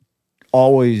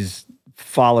always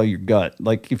follow your gut.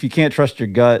 Like if you can't trust your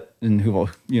gut, and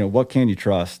what can you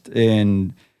trust?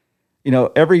 And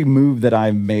every move that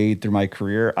I made through my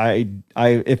career,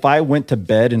 if I went to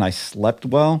bed and I slept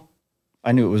well,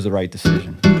 I knew it was the right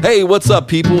decision. Hey, what's up,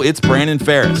 people? It's Brandon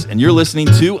Ferris, and you're listening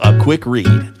to A Quick Read,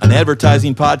 an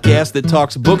advertising podcast that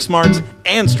talks book smarts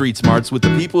and street smarts with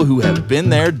the people who have been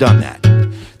there, done that.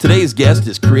 Today's guest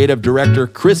is creative director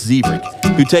Chris Zieverink,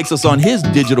 who takes us on his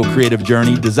digital creative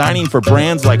journey designing for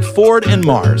brands like Ford and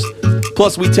Mars.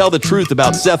 Plus, we tell the truth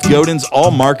about Seth Godin's "All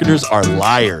marketers are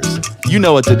liars." You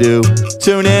know what to do.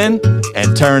 Tune in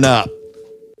and turn up.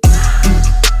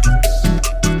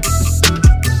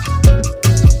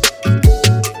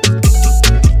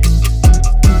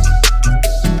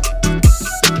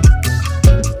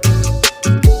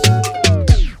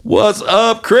 What's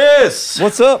up, Chris?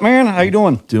 What's up, man? How you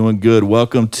doing? Doing good.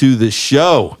 Welcome to the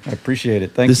show. I appreciate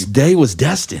it. Thank you. This day was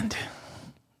destined.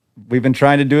 We've been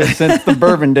trying to do it since the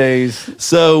bourbon days.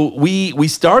 So we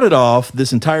started off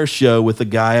this entire show with a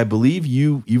guy I believe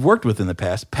you've worked with in the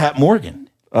past, Pat Morgan.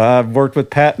 I've worked with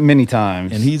Pat many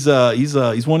times, and he's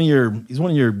one of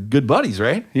your good buddies,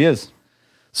 right? He is.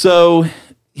 So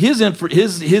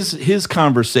his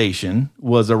conversation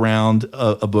was around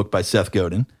a book by Seth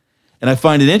Godin. And I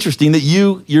find it interesting that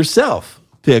you yourself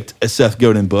picked a Seth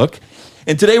Godin book.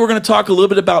 And today we're going to talk a little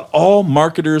bit about All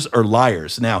Marketers Are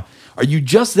Liars. Now, are you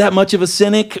just that much of a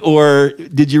cynic, or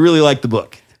did you really like the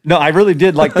book? No, I really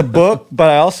did like the book, but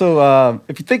I also,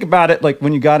 if you think about it, like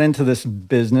when you got into this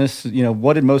business,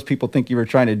 what did most people think you were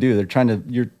trying to do?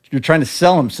 You're trying to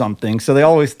sell them something. So they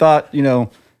always thought, you're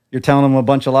telling them a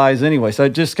bunch of lies anyway. So it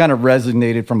just kind of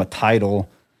resonated from a title.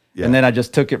 Yeah. And then I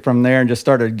just took it from there and just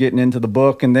started getting into the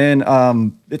book. And then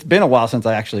it's been a while since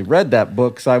I actually read that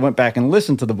book. So I went back and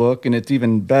listened to the book, and it's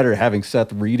even better having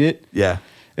Seth read it. Yeah.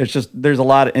 It's just, there's a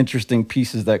lot of interesting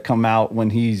pieces that come out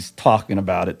when he's talking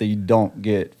about it that you don't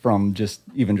get from just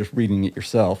reading it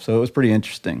yourself. So it was pretty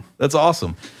interesting. That's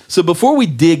awesome. So before we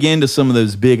dig into some of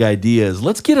those big ideas,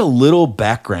 let's get a little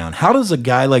background. How does a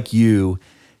guy like you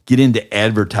get into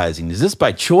advertising? Is this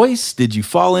by choice? Did you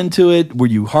fall into it? Were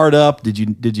you hard up? Did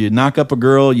you knock up a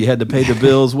girl? You had to pay the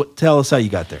bills? Tell us how you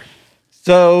got there.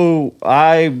 So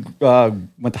I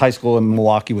went to high school in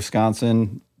Milwaukee,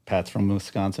 Wisconsin. Pat's from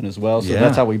Wisconsin as well. So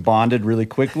that's how we bonded really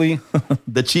quickly.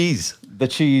 The cheese.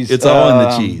 It's all in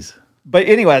the cheese. But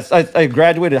anyways, I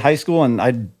graduated high school and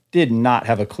I did not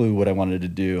have a clue what I wanted to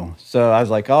do. So I was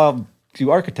like, I'll do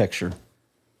architecture.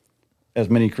 As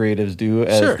many creatives do,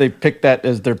 as they pick that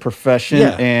as their profession,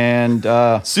 and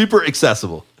super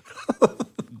accessible,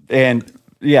 and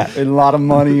a lot of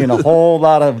money and a whole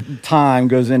lot of time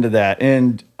goes into that.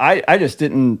 And I just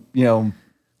didn't,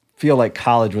 feel like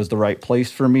college was the right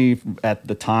place for me at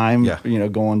the time.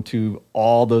 Going to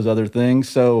all those other things.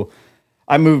 So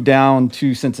I moved down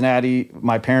to Cincinnati.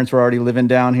 My parents were already living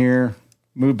down here.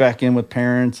 Moved back in with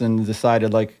parents and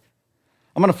decided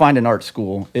I'm going to find an art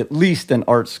school, at least an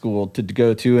art school to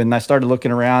go to. And I started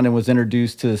looking around and was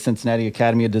introduced to the Cincinnati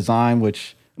Academy of Design,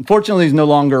 which unfortunately is no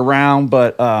longer around,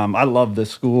 but I loved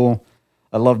this school.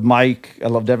 I loved Mike. I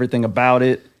loved everything about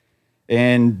it.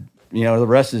 And, the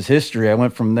rest is history. I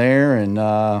went from there and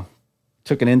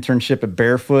took an internship at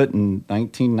Barefoot in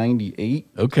 1998.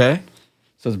 Okay.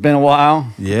 So it's been a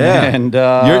while. Yeah. And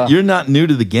you're not new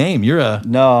to the game. You're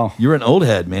an old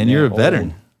head, man. You're a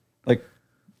veteran. Old.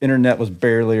 Internet was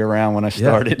barely around when I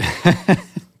started.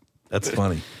 That's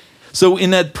funny. So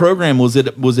in that program, was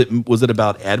it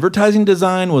about advertising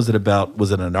design? Was it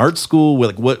an art school?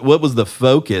 What was the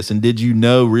focus? And did you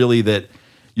know really that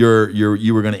you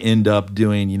were going to end up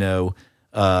doing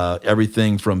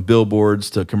everything from billboards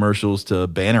to commercials to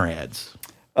banner ads?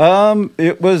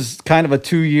 It was kind of a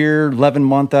 2-year,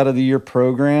 11-month out of the year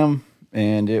program.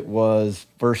 And it was,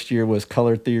 first year was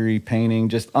color theory, painting,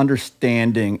 just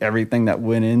understanding everything that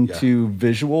went into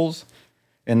visuals.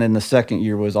 And then the second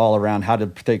year was all around how to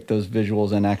take those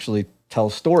visuals and actually tell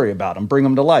a story about them, bring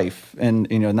them to life.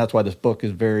 And, and that's why this book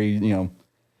is very,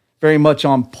 very much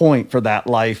on point for that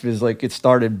life. Is it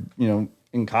started,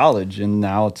 in college, and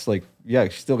now it's you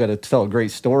still got to tell a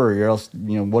great story, or else,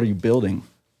 what are you building?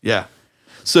 Yeah.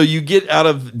 So you get out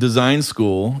of design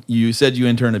school. You said you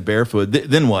interned at Barefoot.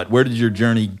 Then what? Where did your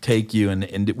journey take you?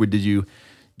 And did you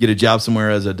get a job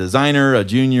somewhere as a designer, a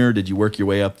junior? Did you work your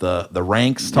way up the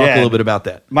ranks? Talk a little bit about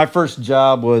that. My first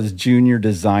job was junior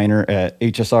designer at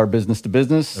HSR Business to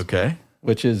Business. Okay.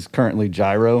 Which is currently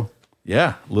Gyro.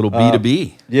 Yeah, a little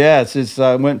B2B.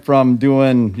 I went from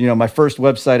doing, my first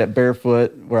website at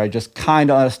Barefoot, where I just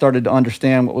kind of started to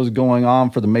understand what was going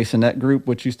on for the Masonette Group,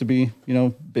 which used to be,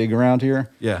 big around here.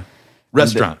 Yeah.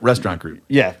 Restaurant group.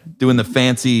 Yeah. Doing the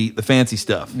fancy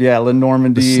stuff. Yeah, Le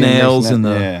Normandy. The snails and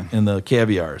the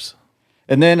caviars.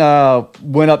 And then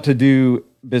went up to do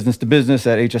business to business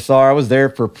at HSR. I was there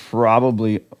for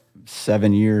probably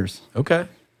 7 years. Okay.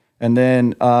 And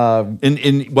then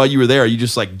and while you were there, are you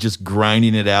just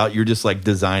grinding it out? You're just like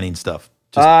designing stuff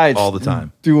all the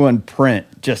time. Doing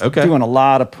print, doing a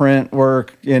lot of print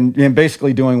work and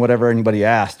basically doing whatever anybody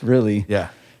asked, really. Yeah.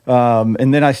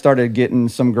 And then I started getting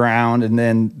some ground, and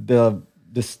then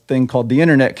this thing called the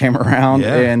internet came around,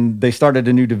 and they started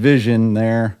a new division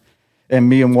there. And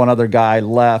me and one other guy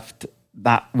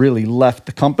not really left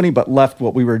the company, but left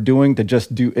what we were doing to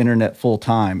just do internet full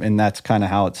time. And that's kind of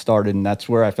how it started. And that's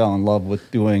where I fell in love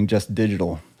with doing just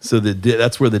digital. So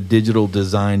that's where the digital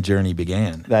design journey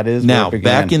began. That is now, where it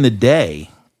began. Back in the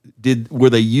day, were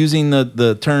they using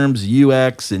the terms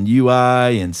UX and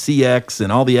UI and CX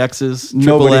and all the X's?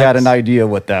 Nobody had an idea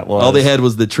what that was. All they had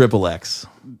was the triple X.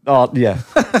 Oh yeah,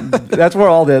 that's where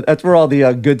all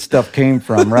the good stuff came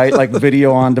from, right? Like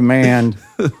video on demand.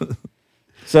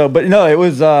 So, but no, it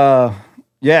was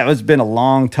it's been a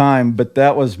long time, but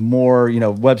that was more,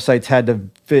 websites had to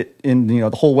fit in, the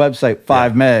whole website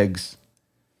 5 megs.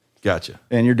 Gotcha.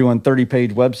 And you're doing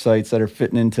 30-page websites that are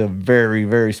fitting into very,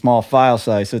 very small file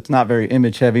size. So it's not very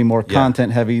image heavy, more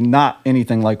content heavy, not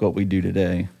anything like what we do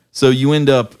today. So you end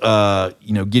up,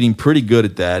 getting pretty good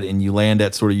at that, and you land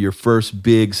at sort of your first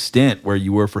big stint where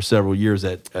you were for several years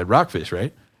at Rockfish,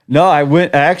 right? No,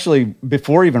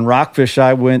 before even Rockfish,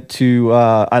 I went to,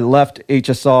 I left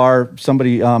HSR,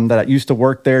 somebody that used to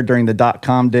work there during the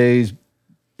 .com days,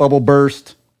 bubble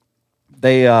burst.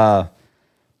 They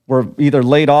were either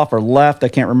laid off or left. I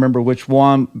can't remember which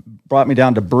one. Brought me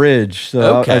down to Bridge.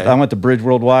 So I went to Bridge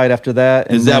Worldwide after that.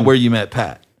 Is that where you met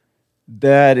Pat?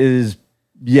 That is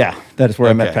where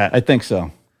I met Pat. I think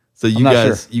so. So you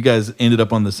guys ended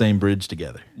up on the same bridge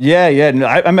together. Yeah. No,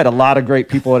 I met a lot of great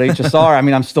people at HSR. I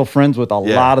mean, I'm still friends with a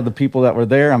lot of the people that were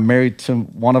there. I'm married to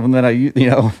one of them that I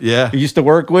used to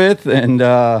work with, and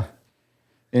there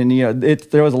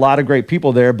was a lot of great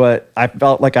people there. But I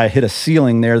felt like I hit a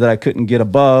ceiling there that I couldn't get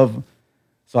above,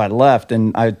 so I left.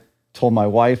 And I told my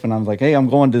wife, and I was like, "Hey, I'm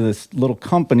going to this little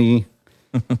company."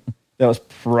 That was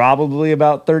probably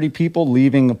about 30 people,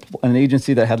 leaving an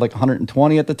agency that had like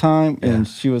 120 at the time. Yeah. And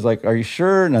she was like, "Are you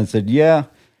sure?" And I said, "Yeah."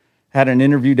 Had an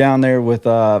interview down there with,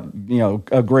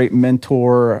 a great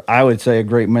mentor. I would say a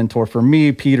great mentor for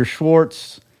me, Peter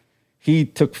Schwartz. He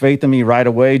took faith in me right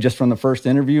away just from the first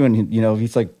interview. And,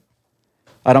 he's like,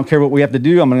 "I don't care what we have to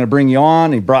do. I'm going to bring you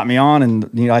on." He brought me on,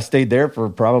 and, I stayed there for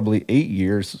probably 8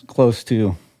 years, close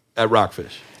to. At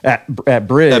Rockfish? At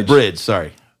Bridge. At Bridge,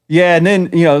 sorry. Yeah, and then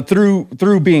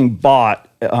through being bought,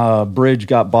 Bridge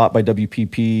got bought by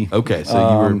WPP. Okay,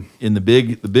 so you were in the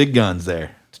big guns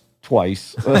there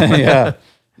twice.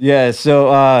 Yeah.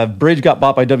 So Bridge got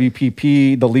bought by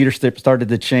WPP. The leadership started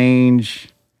to change.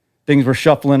 Things were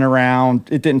shuffling around.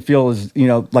 It didn't feel as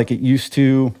like it used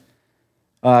to.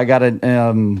 I got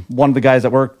one of the guys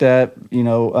that worked at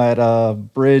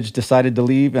Bridge decided to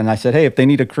leave, and I said, "Hey, if they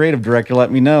need a creative director, let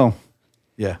me know."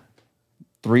 Yeah.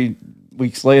 3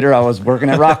 weeks later, I was working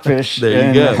at Rockfish. There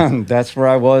you go. That's where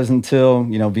I was until,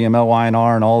 VML,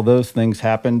 Y&R, and all those things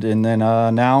happened. And then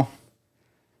now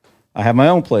I have my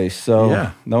own place.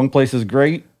 So the own place is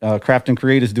great. Craft and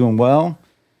Create is doing well.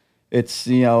 It's,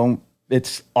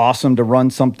 it's awesome to run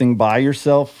something by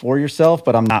yourself, for yourself,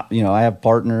 but I'm not, I have a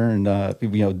partner, and,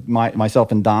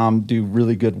 myself and Dom do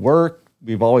really good work.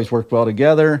 We've always worked well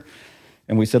together.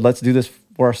 And we said, let's do this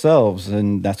for ourselves.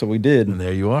 And that's what we did. And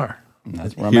there you are. And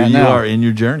that's where I'm at now. Here you are in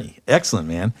your journey. Excellent,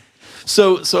 man.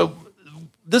 So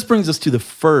this brings us to the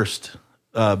first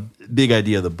big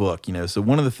idea of the book. So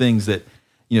one of the things that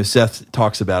Seth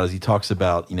talks about is he talks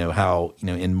about how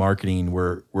in marketing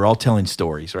we're all telling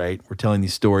stories, right? We're telling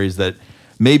these stories that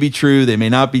may be true, they may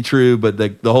not be true, but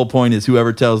the whole point is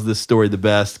whoever tells this story the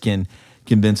best can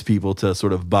convince people to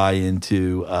sort of buy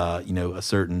into a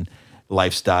certain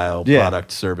lifestyle,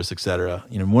 product, service, etc.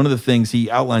 One of the things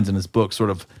he outlines in his book, sort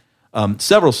of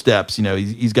several steps.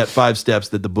 He's got 5 steps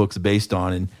that the book's based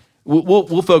on, and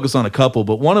we'll focus on a couple.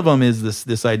 But one of them is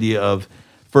this idea of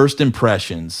first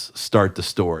impressions start the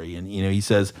story. And he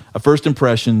says a first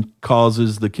impression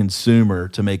causes the consumer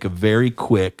to make a very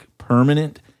quick,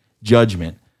 permanent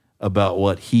judgment about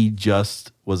what he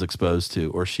just was exposed to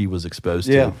or she was exposed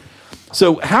to.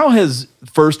 So how has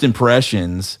first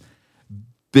impressions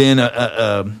been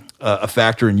a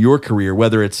factor in your career,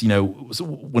 whether it's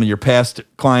one of your past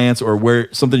clients or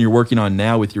something you're working on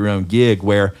now with your own gig?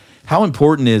 How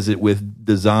important is it with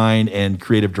design and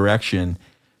creative direction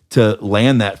to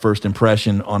land that first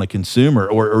impression on a consumer,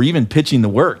 or even pitching the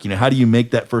work? How do you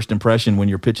make that first impression when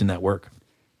you're pitching that work?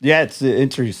 Yeah, it's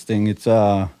interesting. It's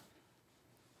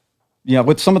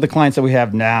with some of the clients that we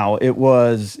have now, it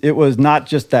was not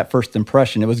just that first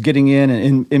impression. It was getting in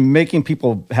and making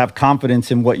people have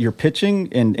confidence in what you're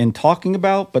pitching and talking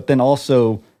about, but then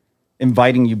also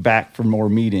inviting you back for more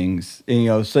meetings.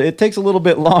 And, so it takes a little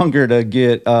bit longer to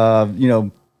get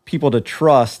people to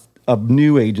trust a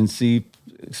new agency,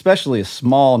 especially a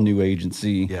small new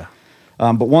agency. Yeah.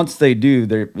 But once they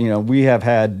do, we have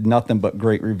had nothing but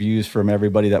great reviews from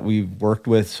everybody that we've worked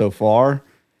with so far.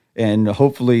 And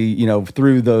hopefully,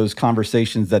 through those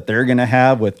conversations that they're going to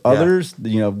have with others,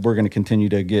 we're going to continue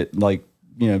to get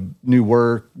new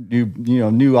work,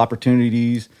 new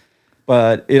opportunities.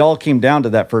 But it all came down to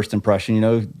that first impression.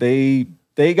 They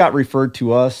got referred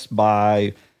to us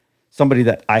by somebody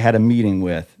that I had a meeting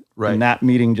with. Right. And that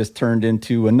meeting just turned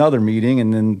into another meeting,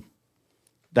 and then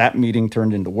that meeting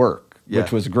turned into work,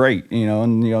 which was great.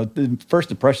 The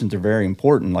first impressions are very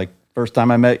important. Like first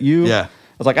time I met you, I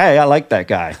was like, hey, I like that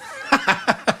guy.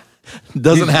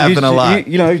 Doesn't happen a lot.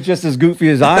 He's just as goofy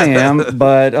as I am,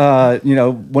 but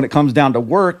when it comes down to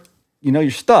work, you know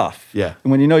your stuff. Yeah. And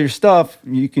when you know your stuff,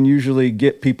 you can usually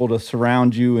get people to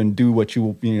surround you and do what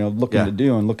looking to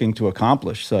do and looking to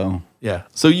accomplish. So yeah.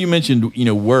 So you mentioned,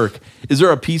 work. Is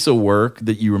there a piece of work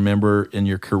that you remember in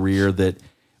your career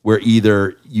where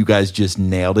either you guys just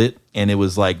nailed it and it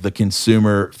was like the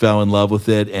consumer fell in love with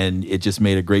it and it just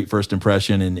made a great first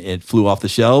impression and it flew off the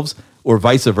shelves, or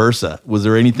vice versa? Was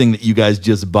there anything that you guys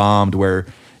just bombed where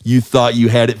you thought you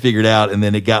had it figured out and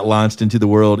then it got launched into the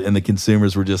world and the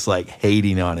consumers were just like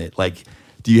hating on it? Like,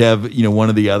 do you have,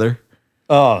 one or the other?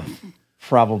 Oh,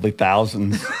 probably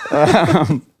thousands.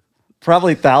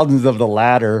 Probably thousands of the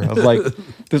latter of like,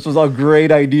 this was a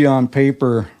great idea on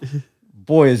paper.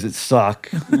 Boy, does it suck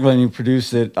when you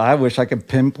produce it. I wish I could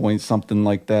pinpoint something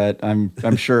like that.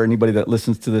 I'm sure anybody that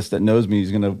listens to this that knows me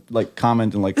is going to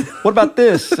comment and what about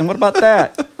this and what about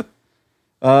that?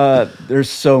 There's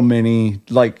so many.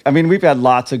 We've had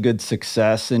lots of good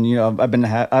success, and I've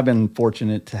been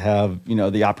fortunate to have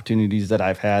the opportunities that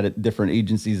I've had at different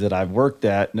agencies that I've worked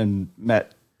at, and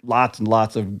met lots and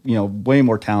lots of way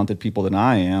more talented people than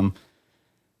I am.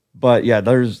 But yeah,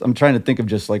 I'm trying to think of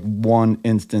just one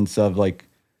instance of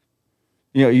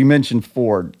you mentioned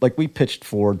Ford. We pitched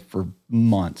Ford for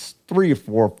months, 3 or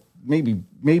 4, maybe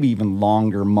even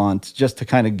longer months, just to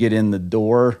kind of get in the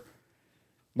door.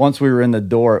 Once we were in the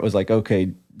door, it was like,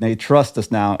 okay, they trust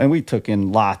us now. And we took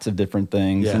in lots of different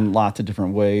things in lots of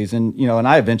different ways. And, and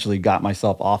I eventually got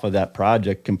myself off of that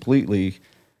project completely,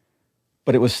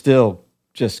 but it was still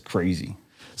just crazy.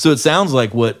 So it sounds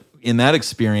like in that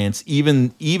experience,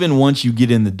 even once you get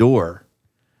in the door,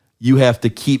 you have to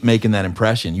keep making that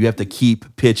impression. You have to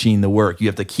keep pitching the work. You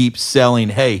have to keep selling,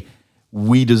 hey,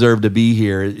 we deserve to be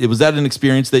here. Was that an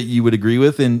experience that you would agree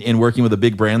with in working with a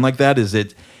big brand like that?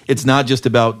 It's not just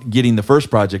about getting the first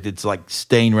project. It's like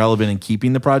staying relevant and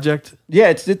keeping the project. Yeah,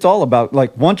 it's all about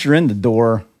once you're in the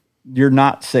door, you're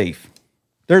not safe.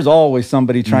 There's always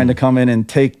somebody trying to come in and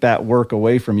take that work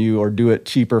away from you, or do it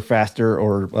cheaper, faster,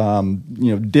 or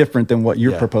different than what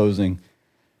you're proposing.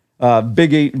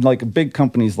 Big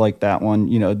companies like that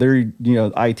one, they're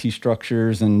IT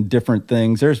structures and different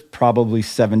things. There's probably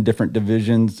 7 different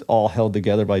divisions all held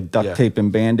together by duct tape and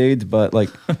Band-Aids, but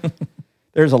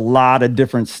there's a lot of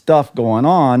different stuff going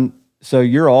on. So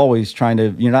you're always trying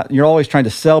to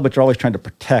sell, but you're always trying to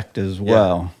protect as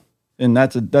well. And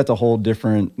that's a whole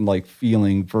different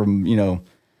feeling from,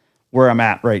 where I'm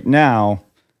at right now.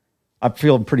 I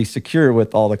feel pretty secure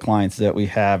with all the clients that we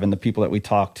have and the people that we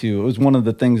talk to. It was one of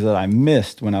the things that I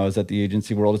missed when I was at the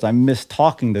agency world, is I missed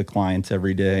talking to clients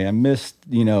every day. I missed,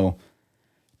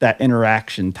 that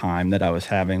interaction time that I was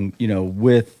having,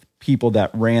 with people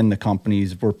that ran the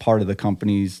companies, were part of the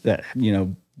companies that,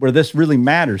 where this really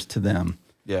matters to them.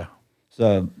 Yeah.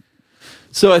 So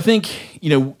I think,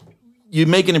 you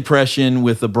make an impression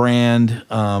with a brand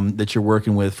that you're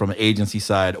working with from an agency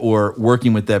side, or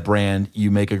working with that brand, you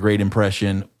make a great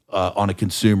impression on a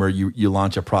consumer, you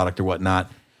launch a product or whatnot.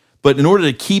 But in order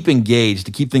to keep engaged,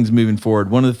 to keep things moving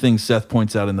forward, one of the things Seth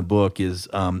points out in the book is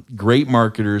great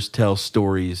marketers tell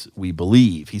stories we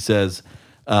believe. He says,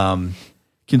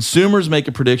 consumers make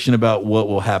a prediction about what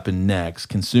will happen next.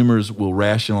 Consumers will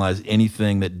rationalize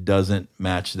anything that doesn't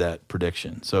match that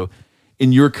prediction. So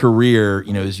in your career,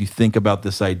 as you think about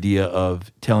this idea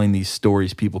of telling these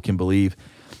stories people can believe,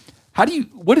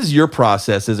 what is your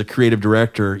process as a creative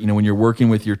director, when you're working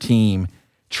with your team,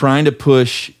 trying to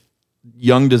push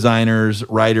young designers,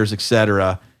 writers, et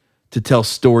cetera, to tell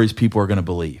stories people are going to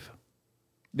believe?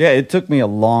 Yeah, it took me a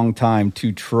long time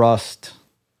to trust,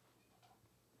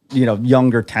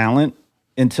 younger talent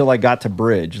until I got to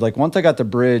Bridge. Like once I got to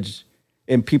Bridge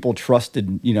and people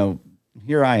trusted,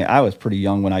 here I was pretty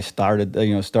young when I started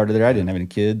there. I didn't have any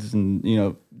kids and,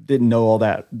 didn't know all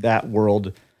that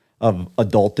world of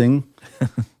adulting.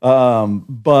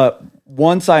 But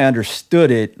once I understood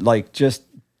it, like just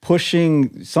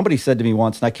pushing, somebody said to me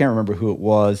once, and I can't remember who it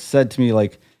was, said to me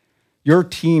like, your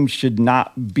team should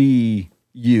not be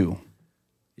you.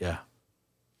 Yeah.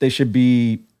 They should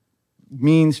be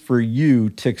means for you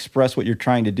to express what you're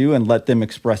trying to do and let them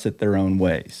express it their own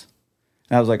ways.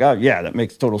 And I was like, oh yeah, that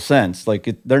makes total sense. Like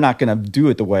they're not going to do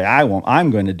it the way I want. I'm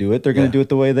going to do it. They're going to do it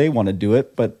the way they want to do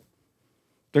it, but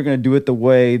they're going to do it the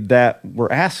way that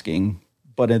we're asking,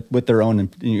 but with their own,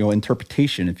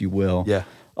 interpretation, if you will,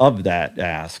 of that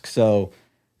ask. So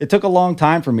it took a long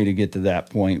time for me to get to that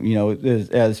point,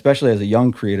 especially as a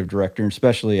young creative director, and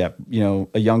especially at,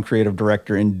 a young creative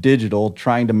director in digital,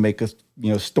 trying to make us,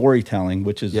 storytelling,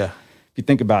 which is, if you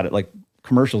think about it, like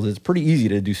commercials, it's pretty easy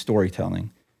to do storytelling.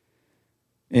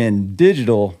 In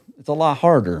digital, it's a lot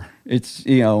harder. It's,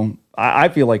 I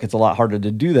feel like it's a lot harder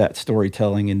to do that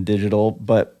storytelling in digital,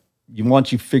 but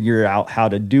once you figure out how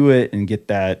to do it and get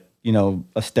that,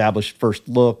 established first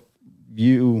look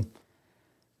view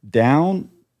down,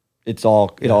 it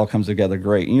all comes together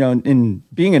great. In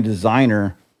being a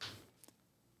designer,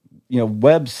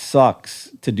 web sucks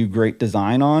to do great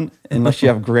design on unless you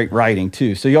have great writing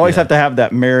too. So you always have to have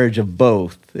that marriage of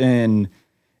both. And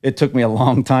it took me a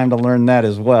long time to learn that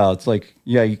as well. It's like,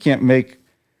 you can't make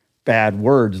bad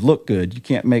words look good. You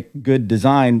can't make good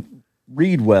design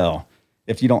read well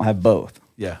if you don't have both.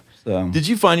 Yeah. So did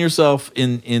you find yourself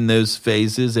in those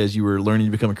phases as you were learning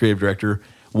to become a creative director,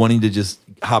 wanting to just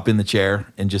hop in the chair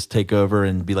and just take over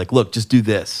and be like, look, just do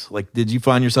this? Like, did you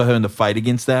find yourself having to fight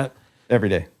against that? Every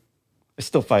day. I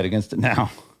still fight against it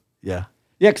now. Yeah.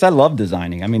 Yeah, because I love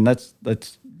designing. I mean,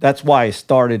 that's why I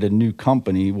started a new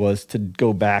company, was to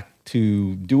go back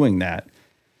to doing that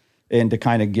and to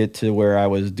kind of get to where I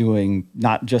was doing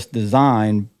not just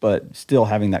design, but still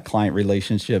having that client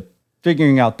relationship,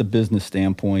 figuring out the business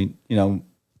standpoint.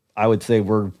 I would say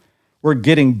we're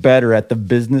getting better at the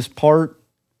business part.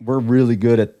 We're really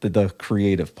good at the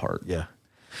creative part. Yeah.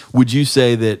 Would you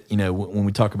say that, when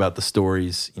we talk about the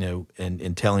stories,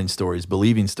 and telling stories,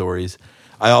 believing stories,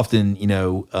 I often,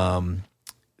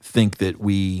 think that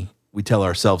we tell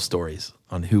ourselves stories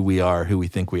on who we are, who we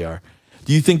think we are.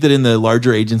 Do you think that in the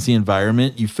larger agency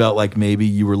environment, you felt like maybe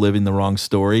you were living the wrong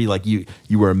story? Like you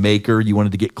were a maker, you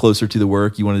wanted to get closer to the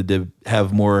work, you wanted to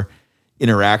have more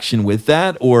interaction with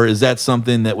that? Or is that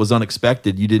something that was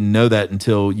unexpected? You didn't know that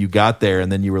until you got there,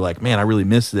 and then you were like, man, I really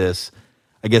miss this.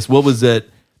 I guess, what was it?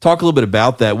 Talk a little bit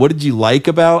about that. What did you like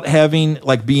about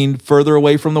being further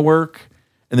away from the work?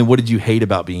 And then what did you hate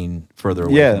about being further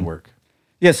away from the work?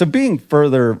 Yeah, so being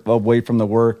further away from the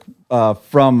work,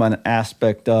 from an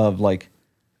aspect of like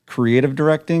creative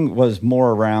directing, was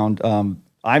more around,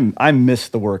 I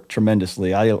missed the work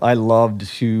tremendously. I loved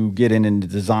to get into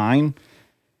design,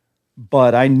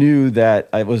 but I knew that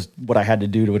it was what I had to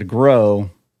do to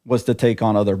grow was to take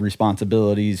on other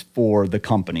responsibilities for the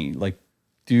company, like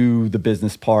do the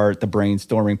business part, the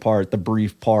brainstorming part, the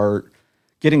brief part.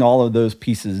 Getting all of those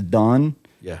pieces done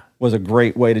was a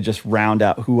great way to just round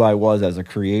out who I was as a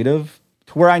creative,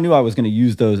 to where I knew I was going to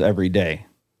use those every day.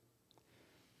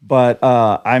 But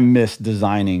I miss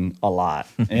designing a lot.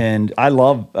 And I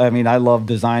love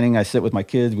designing. I sit with my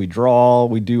kids, we draw,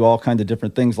 we do all kinds of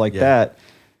different things like that.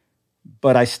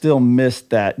 But I still miss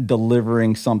that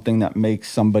delivering something that makes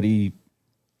somebody,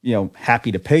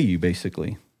 happy to pay you,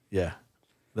 basically. Yeah.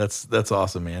 That's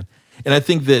awesome, man. And I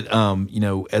think that,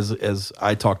 as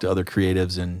I talk to other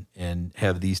creatives and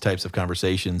have these types of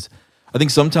conversations, I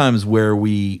think sometimes where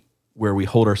we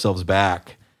hold ourselves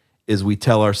back is we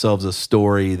tell ourselves a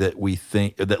story that we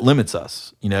think that limits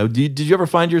us. Did you ever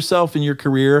find yourself in your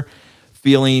career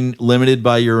feeling limited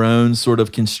by your own sort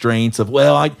of constraints of,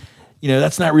 well,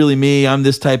 that's not really me. I'm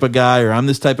this type of guy, or I'm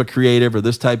this type of creative, or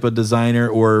this type of designer,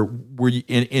 or were you?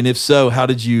 And if so, how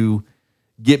did you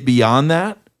get beyond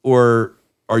that, or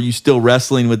are you still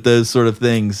wrestling with those sort of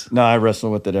things? No, I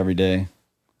wrestle with it every day.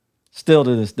 Still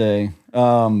to this day.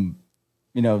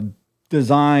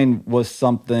 Design was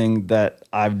something that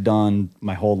I've done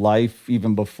my whole life,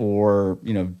 even before,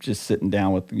 just sitting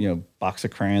down with, box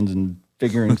of crayons and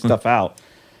figuring stuff out.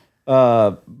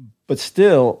 But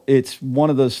still, it's one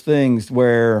of those things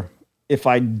where if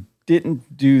I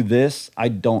didn't do this, I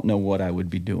don't know what I would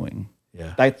be doing.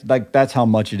 Yeah. That's how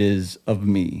much it is of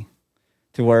me,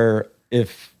 to where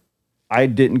if I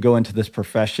didn't go into this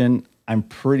profession, I'm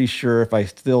pretty sure if I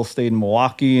still stayed in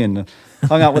Milwaukee and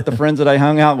hung out with the friends that I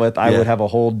hung out with, I would have a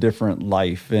whole different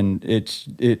life. And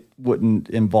it wouldn't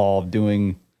involve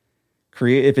doing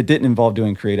if it didn't involve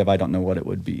doing creative, I don't know what it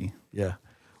would be. Yeah.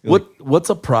 What's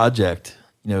a project,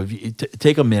 if you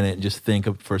take a minute and just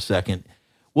think for a second,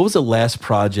 what was the last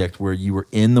project where you were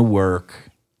in the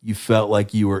work, you felt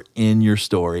like you were in your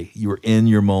story, you were in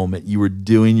your moment, you were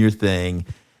doing your thing,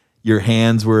 your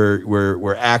hands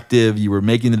were active, you were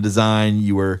making the design,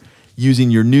 you were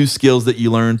using your new skills that you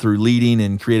learned through leading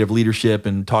and creative leadership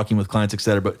and talking with clients, et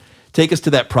cetera. But take us to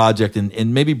that project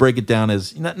and maybe break it down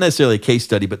as not necessarily a case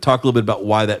study, but talk a little bit about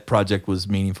why that project was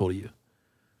meaningful to you.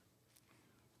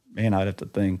 Man, I'd have to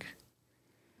think.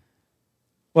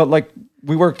 Well, like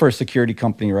we work for a security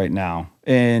company right now,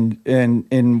 and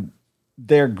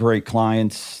they're great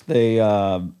clients. They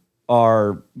are,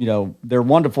 they're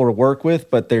wonderful to work with,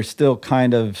 but they're still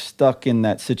kind of stuck in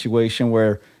that situation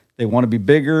where they want to be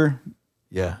bigger.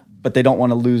 Yeah. But they don't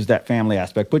want to lose that family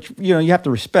aspect, which, you have to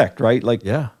respect, right? Like,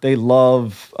 they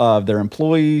love their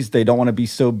employees. They don't want to be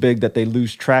so big that they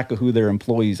lose track of who their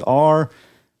employees are,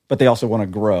 but they also want to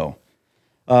grow.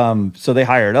 So they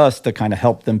hired us to kind of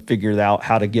help them figure out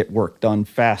how to get work done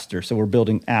faster. So we're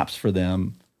building apps for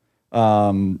them.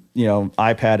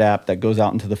 iPad app that goes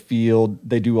out into the field.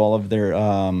 They do all of their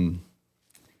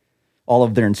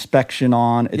inspection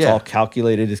on. It's all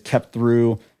calculated, is kept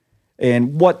through.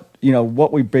 And what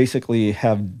we basically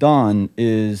have done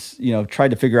is, try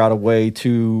to figure out a way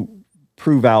to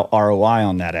prove out ROI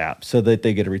on that app so that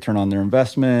they get a return on their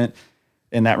investment.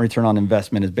 And that return on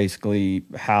investment is basically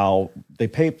how they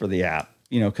pay for the app,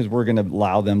 because we're going to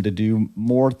allow them to do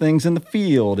more things in the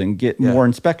field and get more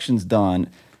inspections done.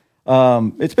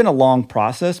 It's been a long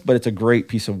process, but it's a great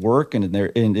piece of work, and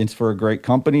it's for a great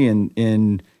company.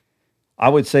 And I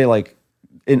would say, like,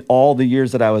 in all the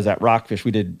years that I was at Rockfish,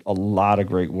 we did a lot of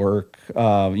great work.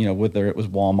 Whether it was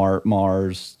Walmart,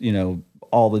 Mars,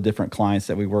 all the different clients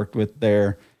that we worked with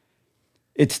there.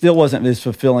 It still wasn't as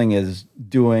fulfilling as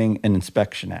doing an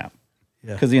inspection app,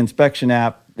 because the inspection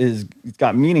app it's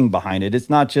got meaning behind it. It's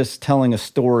not just telling a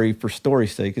story for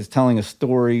story's sake. It's telling a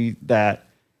story that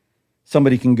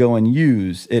somebody can go and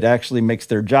use. It actually makes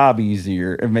their job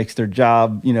easier. It makes their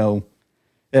job, it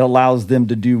allows them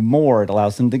to do more. It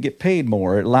allows them to get paid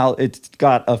more. It's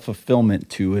got a fulfillment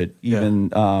to it.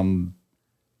 Even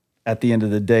at the end of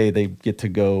the day, they get to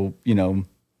go,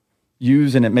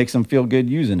 use, and it makes them feel good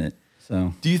using it.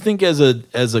 So, do you think as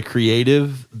a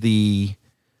creative,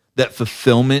 that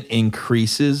fulfillment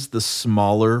increases the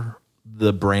smaller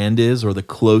the brand is, or the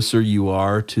closer you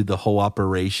are to the whole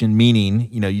operation? Meaning,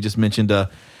 you just mentioned,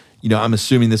 I'm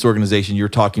assuming this organization, you're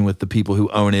talking with the people who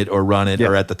own it or run it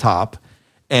or at the top.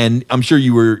 And I'm sure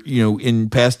you were,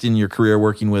 in your career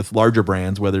working with larger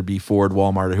brands, whether it be Ford,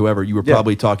 Walmart, or whoever, you were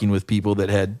probably talking with people that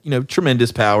had,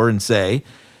 tremendous power and say.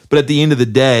 But at the end of the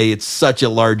day, it's such a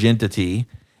large entity,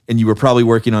 and you were probably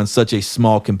working on such a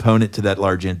small component to that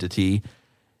large entity.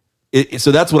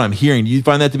 So that's what I'm hearing. Do you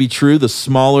find that to be true? The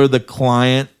smaller the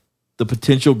client, the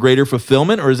potential greater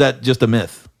fulfillment, or is that just a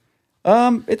myth?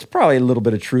 It's probably a little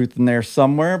bit of truth in there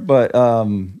somewhere, but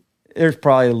there's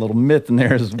probably a little myth in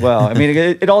there as well. I mean,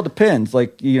 it all depends.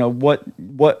 Like,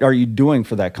 what are you doing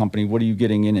for that company? What are you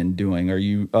getting in and doing? Are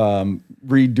you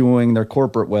redoing their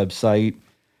corporate website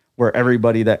where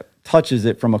everybody that touches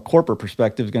it from a corporate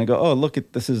perspective is going to go, oh, look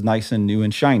at this, is nice and new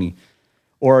and shiny?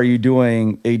 Or are you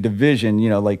doing a division,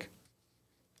 like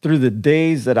through the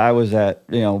days that I was at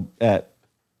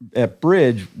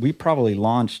Bridge, we probably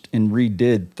launched and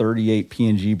redid 38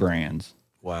 P&G brands.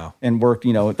 Wow. And worked,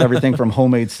 everything from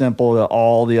Homemade Simple to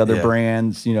all the other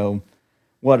brands,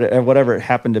 whatever it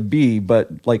happened to be.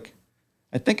 But like,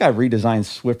 I think I redesigned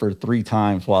Swiffer 3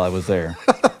 times while I was there.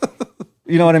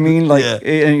 You know what I mean? Like,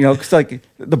 and, cause like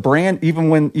the brand, even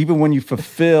when you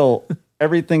fulfill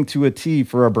everything to a T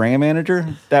for a brand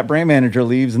manager, that brand manager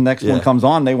leaves, the next one comes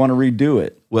on, they want to redo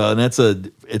it. Well, and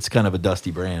it's kind of a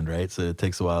dusty brand, right? So it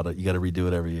takes a while you got to redo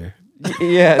it every year.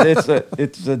 Yeah,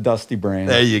 it's a dusty brand.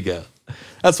 There you go.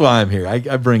 That's why I'm here. I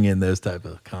bring in those type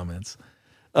of comments.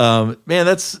 Man,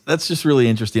 that's just really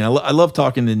interesting. I love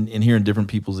talking and hearing different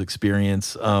people's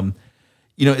experience.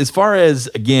 As far as,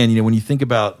 again, when you think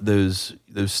about those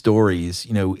stories,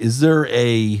 is there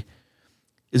a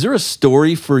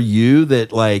story for you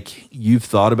that like you've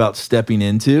thought about stepping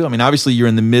into? I mean, obviously you're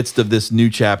in the midst of this new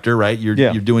chapter, right? You're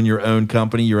doing your own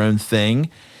company, your own thing.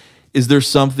 Is there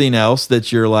something else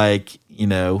that you're like,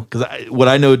 because what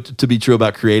I know to be true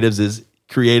about creatives is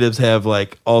creatives have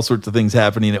like all sorts of things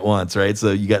happening at once, right?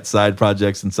 So you got side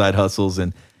projects and side hustles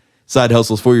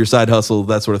for your side hustle,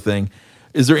 that sort of thing.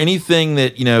 Is there anything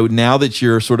that, now that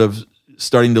you're sort of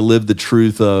starting to live the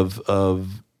truth of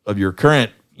your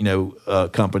current,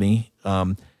 company,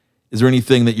 is there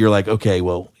anything that you're like, okay,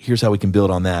 well, here's how we can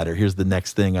build on that, or here's the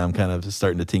next thing I'm kind of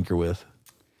starting to tinker with?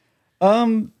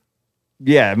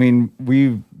 Yeah, I mean,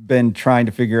 we've been trying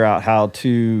to figure out how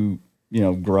to,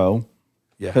 grow.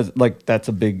 Yeah. Because that's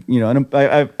a big, and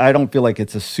I don't feel like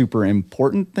it's a super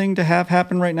important thing to have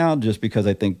happen right now, just because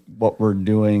I think what we're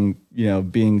doing,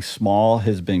 being small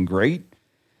has been great.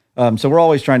 So we're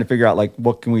always trying to figure out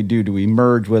what can we do? Do we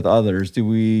merge with others? Do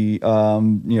we,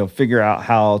 figure out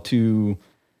how to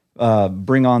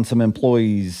bring on some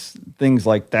employees, things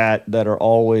like that are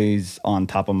always on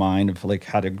top of mind of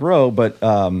how to grow. But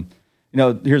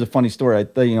here's a funny story.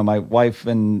 My wife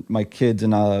and my kids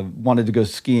and wanted to go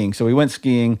skiing, so we went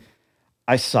skiing.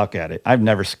 I suck at it. I've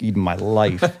never skied in my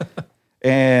life,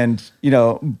 and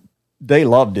they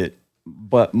loved it.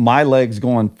 But my legs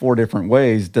going 4 different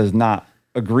ways does not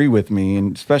agree with me,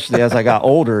 and especially as I got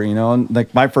older,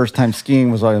 and my first time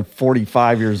skiing was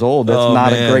 45 years old. That's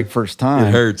not a great first time.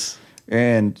 It hurts.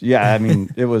 And yeah, I mean,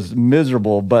 it was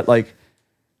miserable, but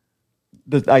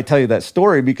I tell you that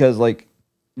story because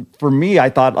for me, I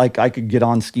thought I could get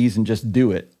on skis and just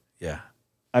do it. Yeah.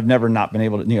 I've never not been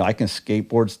able to, I can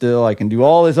skateboard still, I can do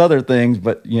all these other things,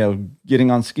 but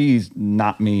getting on skis,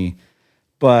 not me.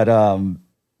 But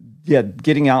yeah,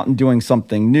 getting out and doing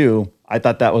something new, I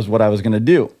thought that was what I was going to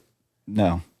do.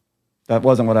 No, that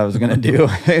wasn't what I was going to do.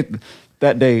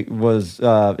 That day was,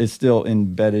 is still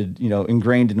embedded,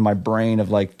 ingrained into my brain of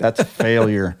that's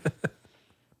failure.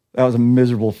 That was a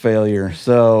miserable failure.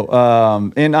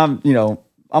 So, and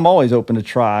I'm always open to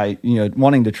try,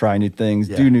 wanting to try new things,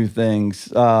 do new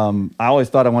things. I always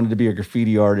thought I wanted to be a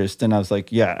graffiti artist, and I was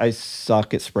like, yeah, I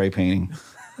suck at spray painting,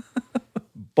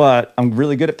 but I'm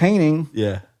really good at painting.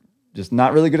 Yeah. Just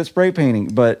not really good at spray painting,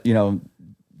 but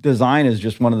design is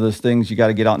just one of those things you got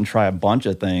to get out and try a bunch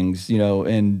of things,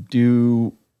 and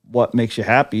do what makes you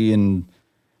happy. And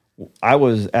I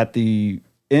was at the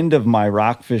end of my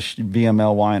Rockfish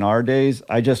VML Y&R days.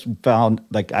 I just found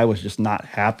I was just not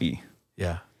happy.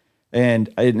 Yeah. And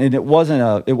it wasn't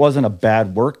a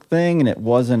bad work thing, and it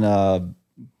wasn't a,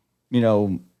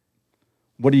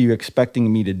 what are you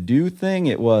expecting me to do thing?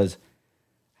 It was,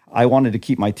 I wanted to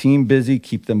keep my team busy,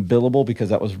 keep them billable, because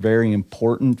that was very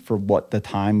important for what the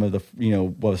time of the,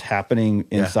 was happening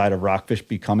inside of Rockfish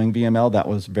becoming VML. That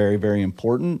was very, very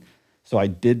important. So I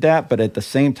did that. But at the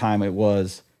same time, it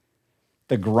was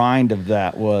the grind of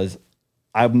that was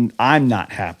I'm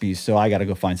not happy. So I got to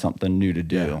go find something new to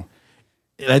do. Yeah.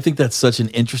 And I think that's such an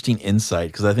interesting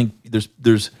insight, because I think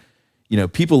there's,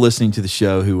 people listening to the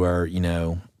show who are,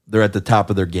 they're at the top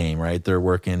of their game, right? They're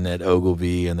working at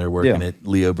Ogilvy and they're working at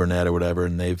Leo Burnett or whatever,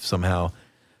 and they've somehow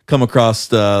come across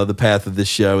the path of this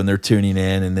show and they're tuning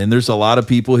in. And then there's a lot of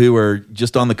people who are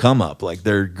just on the come up,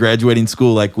 they're graduating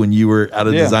school, when you were out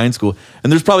of design school.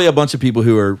 And there's probably a bunch of people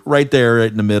who are right there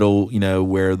in the middle,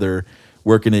 where they're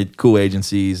working at cool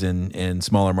agencies and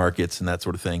smaller markets and that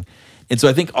sort of thing. And so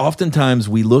I think oftentimes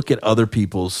we look at other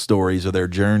people's stories or their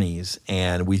journeys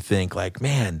and we think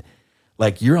man,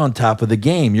 you're on top of the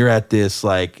game. You're at this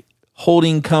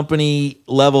holding company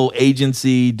level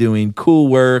agency doing cool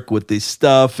work with this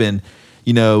stuff. And,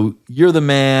 you're the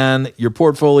man, your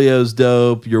portfolio's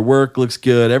dope, your work looks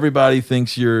good. Everybody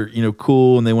thinks you're,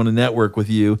 cool and they want to network with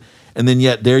you. And then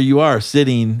yet there you are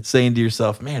sitting saying to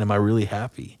yourself, man, am I really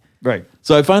happy? Right.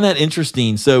 So I find that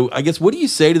interesting. So I guess, what do you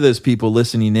say to those people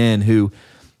listening in who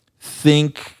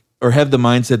think or have the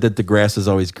mindset that the grass is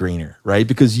always greener, right?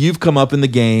 Because you've come up in the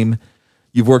game.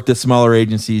 You've worked at smaller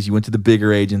agencies. You went to the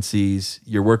bigger agencies.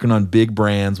 You're working on big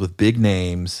brands with big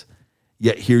names.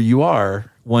 Yet here you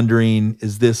are wondering,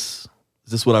 is this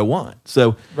what I want?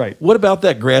 So what about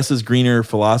that grass is greener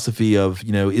philosophy of,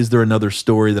 is there another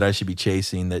story that I should be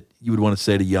chasing that you would want to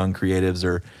say to young creatives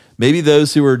or maybe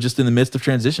those who are just in the midst of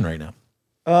transition right now?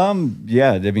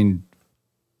 Yeah, I mean,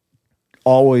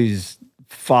 always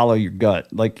follow your gut.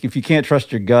 If you can't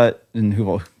trust your gut, then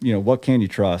what can you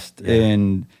trust? Yeah.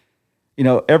 And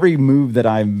every move that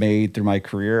I made through my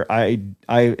career,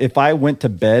 if I went to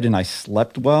bed and I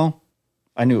slept well,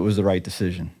 I knew it was the right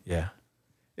decision. Yeah.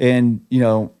 And,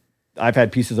 I've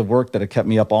had pieces of work that have kept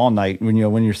me up all night when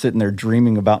you're sitting there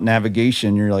dreaming about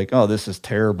navigation, you're like, oh, this is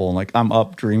terrible. And I'm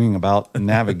up dreaming about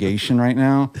navigation right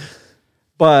now.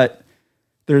 But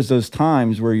there's those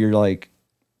times where you're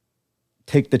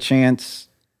take the chance.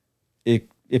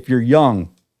 If you're young,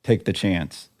 take the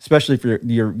chance, especially if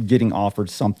you're getting offered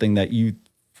something that you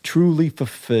truly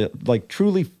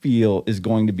truly feel is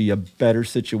going to be a better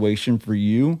situation for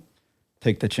you,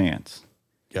 take the chance.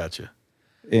 Gotcha.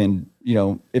 And,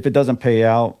 if it doesn't pay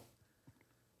out,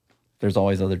 there's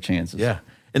always other chances. Yeah.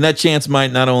 And that chance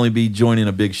might not only be joining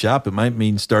a big shop, it might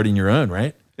mean starting your own,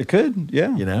 right? It could,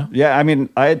 yeah. You know? Yeah, I mean,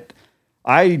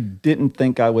 I didn't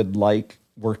think I would like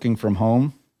working from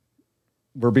home.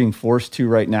 We're being forced to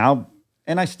right now,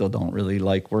 and I still don't really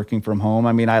like working from home.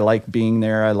 I mean, I like being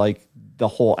there. I like the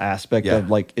whole aspect of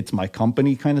like it's my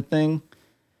company kind of thing.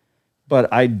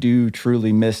 But I do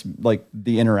truly miss like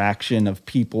the interaction of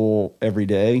people every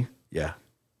day. Yeah.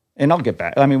 And I'll get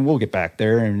back. I mean, we'll get back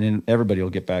there, and everybody will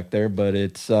get back there. But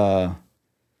it's,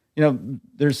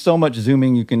 there's so much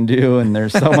Zooming you can do, and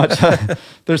there's so much,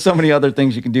 there's so many other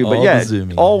things you can do.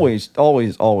 But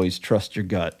always trust your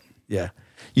gut. Yeah.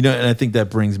 And I think that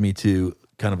brings me to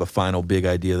kind of a final big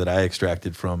idea that I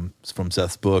extracted from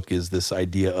Seth's book is this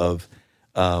idea of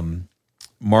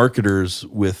marketers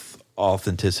with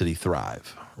authenticity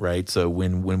thrive, right? So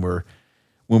when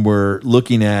we're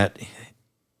looking at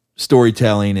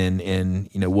storytelling and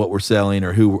what we're selling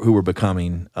or who we're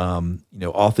becoming,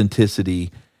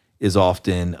 authenticity is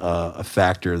often a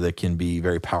factor that can be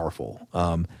very powerful.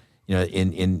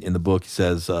 In the book, it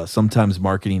says sometimes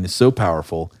marketing is so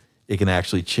powerful it can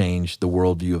actually change the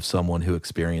worldview of someone who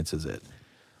experiences it.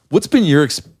 What's been your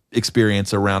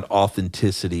experience around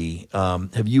authenticity?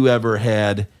 Have you ever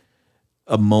had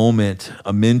a moment,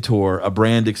 a mentor, a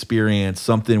brand experience,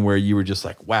 something where you were just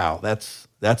like, wow, that's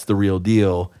the real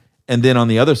deal? And then on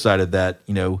the other side of that,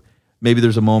 maybe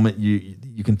there's a moment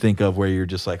you can think of where you're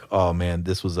just like, oh man,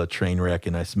 this was a train wreck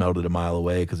and I smelled it a mile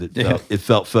away because it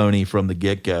felt phony from the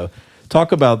get-go.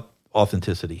 Talk about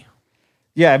authenticity.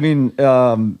 Yeah, I mean,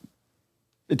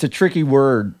 it's a tricky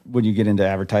word when you get into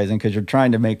advertising because you're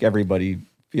trying to make everybody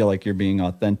feel like you're being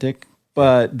authentic.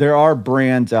 But there are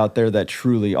brands out there that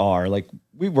truly are. Like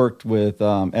we worked with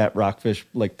at Rockfish,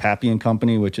 like Pappy and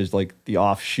Company, which is like the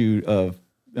offshoot of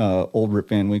old Rip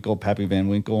Van Winkle, Pappy Van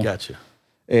Winkle. Gotcha.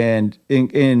 And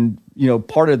came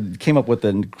up with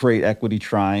a great equity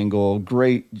triangle,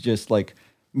 great just like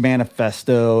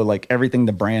manifesto, like everything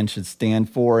the brand should stand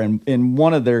for. And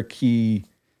one of their key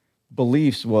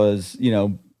beliefs was,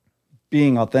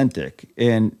 being authentic,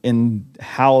 and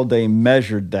how they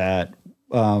measured that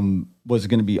was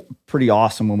going to be pretty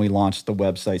awesome when we launched the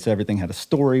website. So everything had a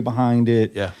story behind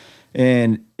it. Yeah.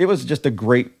 And it was just a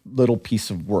great little piece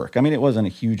of work. I mean, it wasn't a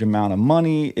huge amount of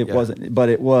money. It wasn't, but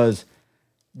it was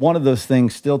one of those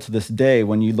things still to this day,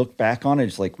 when you look back on it,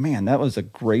 it's like, man, that was a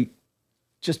great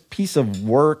just piece of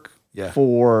work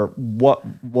for what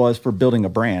was for building a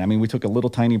brand. I mean, we took a little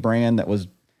tiny brand that was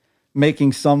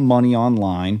making some money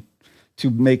online to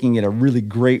making it a really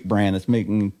great brand that's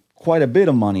making quite a bit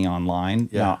of money online.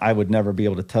 Yeah. Now, I would never be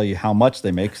able to tell you how much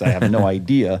they make because I have no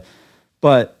idea,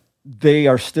 but they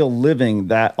are still living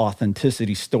that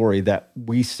authenticity story that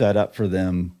we set up for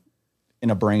them in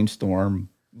a brainstorm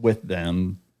with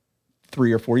them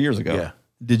 3 or 4 years ago. Yeah.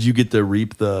 Did you get to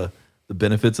reap the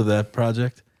benefits of that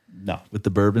project? No. With the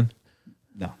bourbon?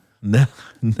 No. No,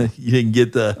 you didn't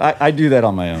get the... I do that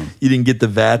on my own. You didn't get the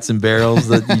vats and barrels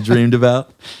that you dreamed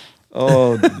about?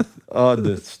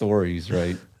 The stories,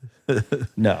 right?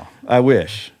 No, I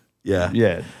wish.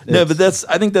 Yeah. No, but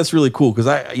I think that's really cool because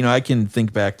I can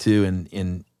think back to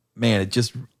and man,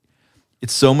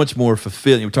 it's so much more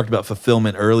fulfilling. We talked about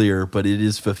fulfillment earlier, but it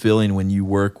is fulfilling when you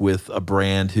work with a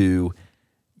brand who,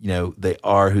 they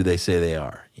are who they say they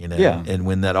are, Yeah. And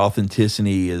when that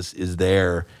authenticity is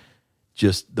there,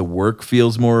 just the work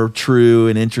feels more true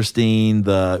and interesting.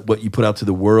 What you put out to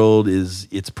the world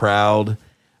it's proud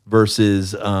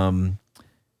versus,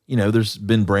 there's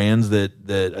been brands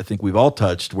that I think we've all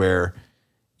touched where,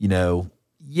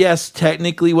 yes,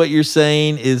 technically what you're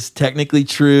saying is technically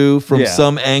true from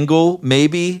some angle,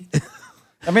 maybe.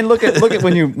 I mean, look at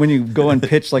when you go and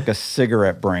pitch like a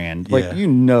cigarette brand, like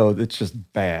it's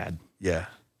just bad. Yeah,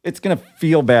 it's gonna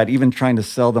feel bad even trying to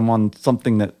sell them on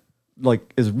something that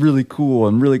like is really cool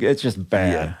and really good. It's just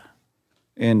bad.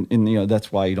 Yeah. And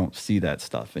that's why you don't see that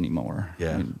stuff anymore.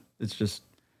 Yeah, I mean, it's just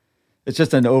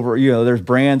an over. There's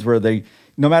brands where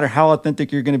no matter how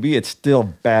authentic you're going to be, it's still a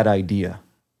bad idea.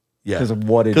 Yeah, because of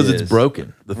what it is. Because it's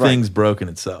broken. The thing's broken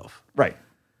itself. Right.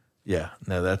 Yeah.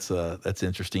 No, that's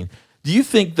interesting. Do you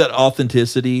think that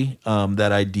authenticity,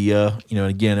 that idea, and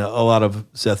again, a lot of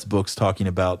Seth's books talking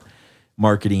about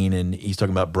marketing and he's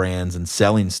talking about brands and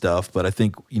selling stuff, but I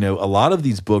think, a lot of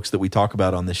these books that we talk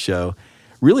about on this show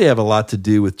really have a lot to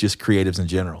do with just creatives in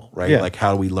general, right? Yeah. Like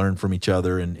how do we learn from each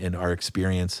other and our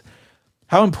experience.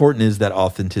 How important is that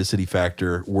authenticity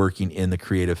factor working in the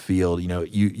creative field?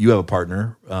 You have a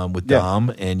partner with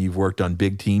Dom, and you've worked on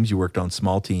big teams, you worked on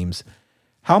small teams.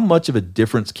 How much of a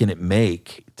difference can it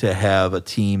make to have a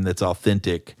team that's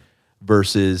authentic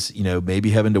versus,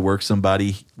 maybe having to work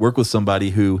with somebody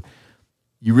who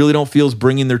you really don't feel is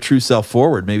bringing their true self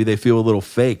forward. Maybe they feel a little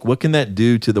fake. What can that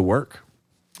do to the work?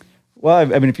 Well, I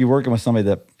mean, if you're working with somebody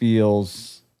that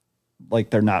feels like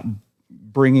they're not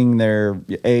bringing their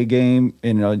A game,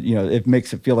 and it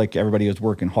makes it feel like everybody is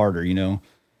working harder,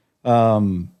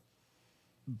 But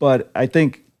I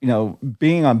think,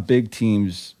 being on big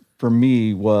teams for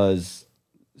me was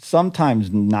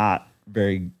sometimes not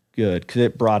very good because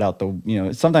it brought out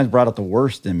it sometimes brought out the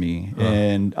worst in me.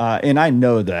 And I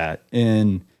know that.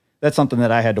 And that's something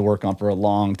that I had to work on for a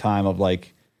long time of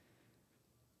like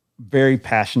very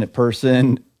passionate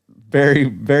person, very,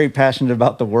 very passionate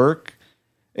about the work.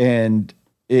 And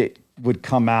it would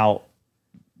come out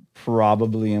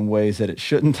probably in ways that it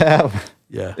shouldn't have.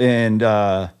 Yeah. And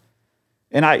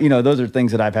I, those are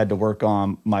things that I've had to work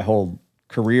on my whole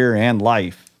career and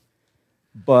life.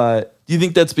 But do you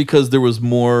think that's because there was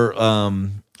more,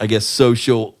 I guess,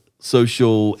 social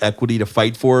equity to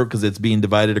fight for because it's being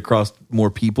divided across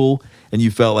more people, and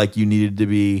you felt like you needed to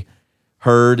be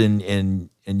heard, and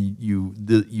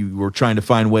you were trying to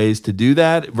find ways to do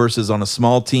that versus on a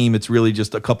small team, it's really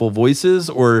just a couple voices?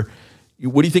 Or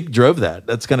what do you think drove that?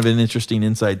 That's kind of an interesting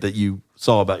insight that you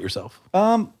saw about yourself.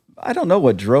 I don't know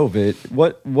what drove it.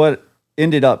 What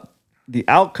ended up, the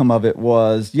outcome of it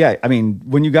was,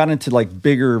 when you got into like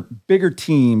bigger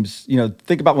teams,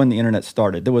 think about when the internet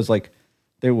started.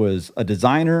 There was a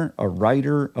designer, a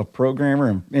writer, a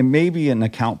programmer, and maybe an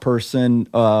account person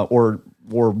or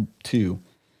two.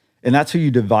 And that's who you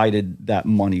divided that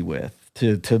money with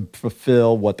to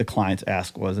fulfill what the client's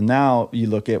ask was. And now you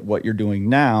look at what you're doing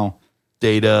now.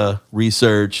 Data,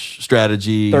 research,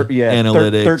 strategy,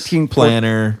 analytics,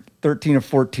 planner. 13 or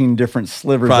 14 different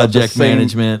slivers. Project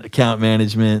management, account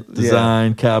management,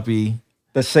 design, copy.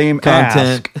 The same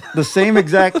content. Ask, the same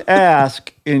exact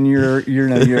ask, and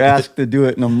you're asked to do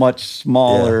it in a much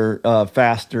smaller,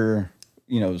 faster,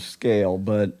 scale.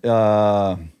 But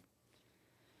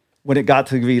when it got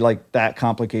to be like that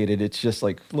complicated, it's just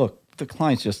like, look, the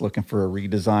client's just looking for a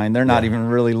redesign. They're not even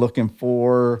really looking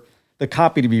for the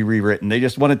copy to be rewritten. They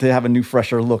just wanted to have a new,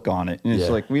 fresher look on it. And it's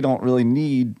like, we don't really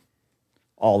need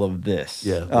all of this.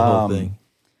 Yeah, the whole thing.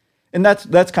 And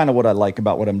that's kind of what I like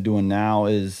about what I'm doing now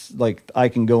is like I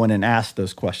can go in and ask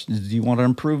those questions. Do you want to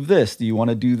improve this? Do you want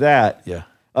to do that? Yeah.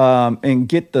 And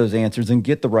get those answers and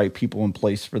get the right people in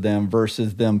place for them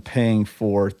versus them paying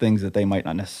for things that they might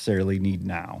not necessarily need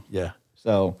now. Yeah.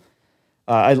 So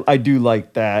I do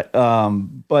like that.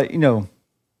 But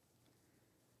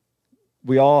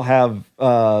we all have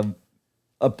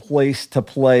a place to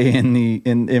play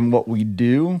in what we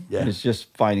do. Yeah. It's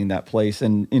just finding that place.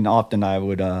 And often I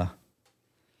would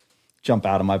jump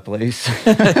out of my place.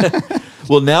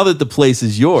 Well, now that the place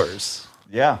is yours,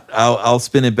 yeah, I'll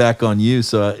spin it back on you.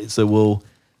 So we'll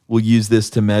use this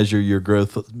to measure your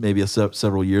growth maybe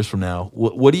several years from now.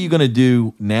 What are you going to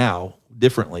do now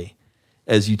differently?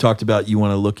 As you talked about, you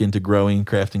want to look into growing,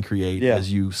 craft and create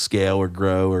as you scale or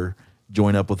grow or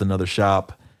join up with another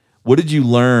shop. What did you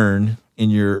learn in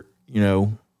your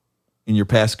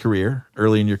past career,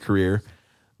 early in your career,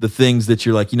 the things that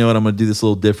you're like, I'm going to do this a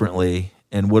little differently?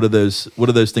 And what are those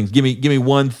things? Give me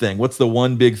one thing. What's the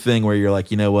one big thing where you're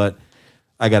like, you know what?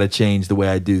 I got to change the way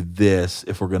I do this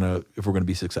if we're going to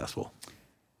be successful.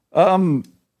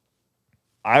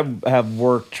 I have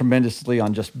worked tremendously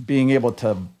on just being able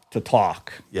to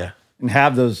talk. Yeah. And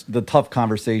have the tough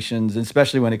conversations,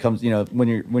 especially when it comes, when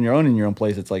you're owning your own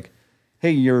place, it's like,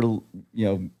 hey, when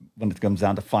it comes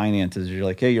down to finances, you're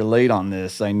like, hey, you're late on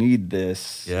this. I need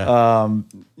this. Yeah.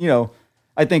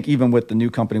 I think even with the new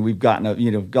company, we've gotten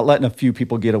letting a few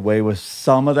people get away with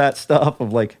some of that stuff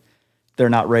of like, they're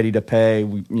not ready to pay.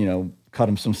 We, cut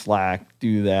them some slack,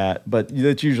 do that. But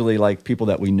it's usually like people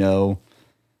that we know.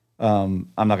 I'm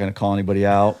not going to call anybody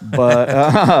out,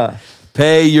 but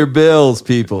pay your bills,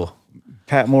 people.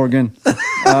 Pat Morgan.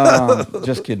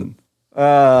 Just kidding.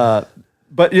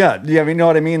 But yeah, you know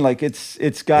what I mean? Like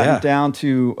it's gotten down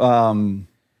to,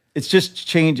 it's just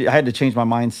changed. I had to change my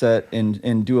mindset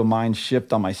and do a mind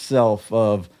shift on myself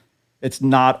of it's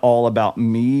not all about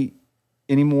me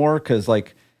anymore. Cause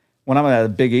like when I'm at a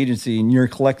big agency and you're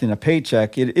collecting a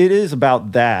paycheck, it is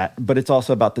about that, but it's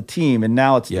also about the team. And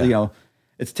now it's,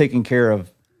 it's taking care of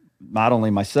not only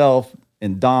myself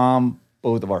and Dom,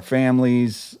 both of our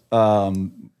families. We got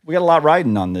a lot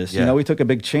riding on this. Yeah. We took a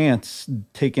big chance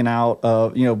taking out,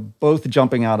 both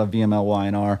jumping out of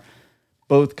VMLY&R,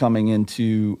 both coming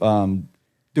into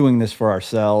doing this for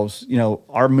ourselves.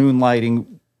 Our moonlighting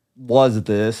was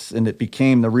this, and it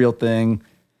became the real thing.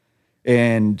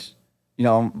 And,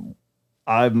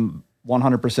 I'm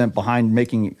 100% behind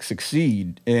making it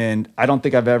succeed. And I don't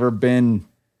think I've ever been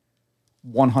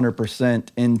 100%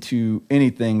 into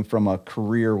anything from a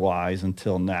career wise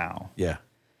until now. Yeah.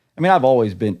 I mean, I've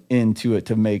always been into it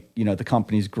to make, the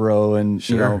companies grow and,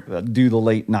 Sure. do the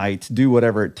late nights, do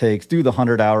whatever it takes, do the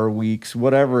 100-hour weeks,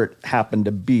 whatever it happened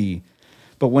to be.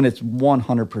 But when it's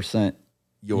 100%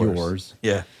 yours,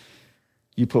 Yeah.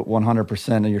 you put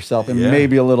 100% of yourself and Yeah.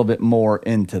 maybe a little bit more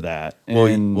into that.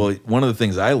 And Well, one of the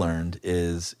things I learned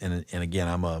is, and again,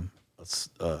 I'm a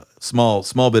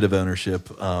small bit of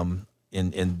ownership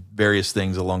in various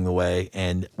things along the way.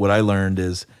 And what I learned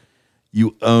is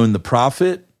you own the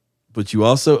profit, but you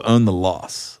also own the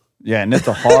loss. yeah, and it's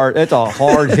a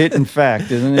hard hitting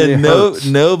fact, isn't it?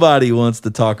 And nobody wants to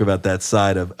talk about that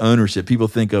side of ownership. People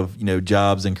think of,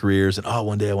 jobs and careers and,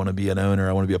 one day I want to be an owner.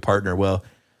 I want to be a partner. Well,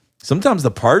 sometimes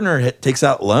the partner takes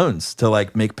out loans to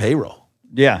like make payroll.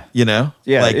 Yeah. Yeah.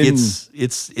 Like and-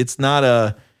 it's not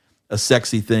a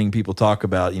sexy thing people talk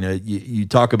about. You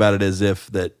talk about it as if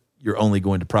that you're only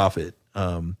going to profit.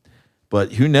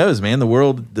 But who knows, man?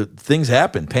 The things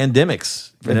happen,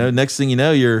 pandemics. Next thing you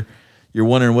know, you're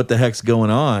wondering what the heck's going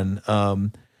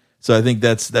on. So I think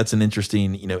that's an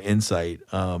interesting insight.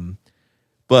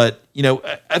 But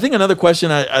I think another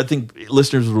question I think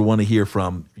listeners would want to hear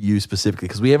from you specifically,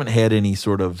 because we haven't had any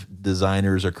sort of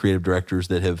designers or creative directors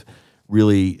that have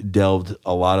really delved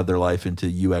a lot of their life into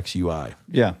UX UI.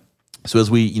 Yeah. So as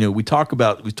we talked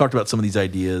about some of these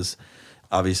ideas,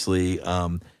 obviously,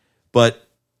 but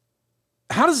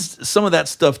how does some of that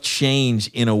stuff change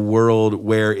in a world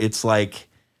where it's like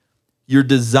your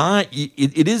design,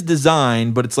 it is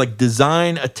design, but it's like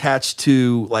design attached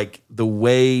to like the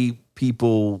way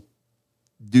people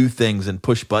do things and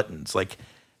push buttons? Like,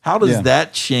 how does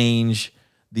that change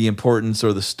the importance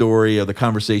or the story or the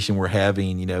conversation we're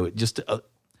having? Just I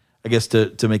guess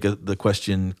to make the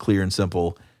question clear and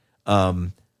simple,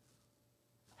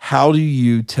 how do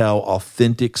you tell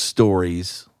authentic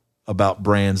stories about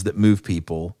brands that move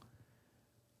people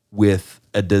with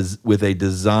a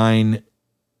design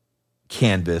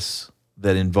canvas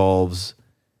that involves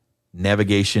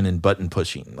navigation and button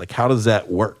pushing? Like, how does that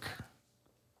work?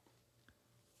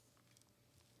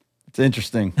 It's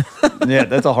interesting. Yeah,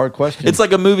 that's a hard question. It's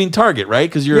like a moving target, right?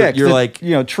 Because you're like,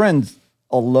 trends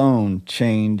alone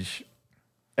change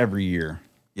every year.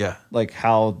 yeah, Like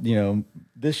how,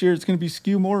 this year it's going to be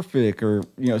skeuomorphic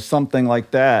or, something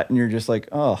like that. And you're just like,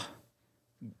 oh,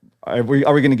 are we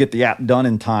going to get the app done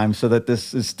in time so that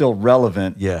this is still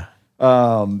relevant? yeah,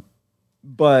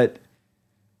 But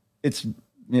it's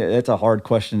a hard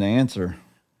question to answer.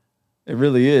 It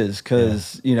really is.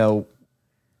 Because,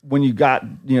 when you got,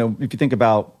 if you think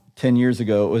about 10 years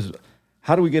ago, it was,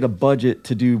 how do we get a budget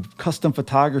to do custom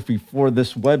photography for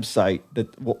this website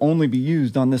that will only be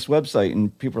used on this website?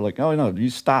 And people are like, oh, no,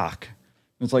 use stock.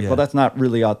 And it's like, well, that's not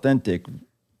really authentic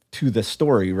to the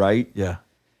story, right? yeah,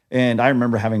 And I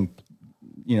remember having,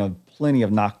 plenty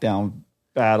of knockdown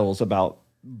battles about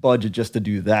budget just to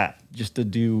do that, just to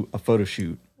do a photo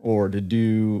shoot or to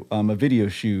do a video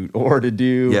shoot or to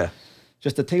do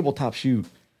just a tabletop shoot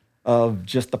of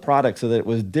just the product so that it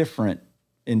was different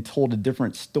and told a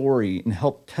different story and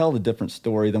helped tell a different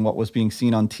story than what was being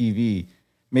seen on TV.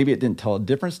 Maybe it didn't tell a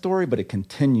different story, but it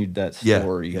continued that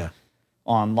story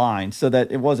online so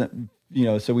that it wasn't,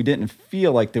 so we didn't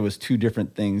feel like there was two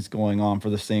different things going on for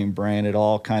the same brand. It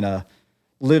all kind of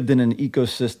lived in an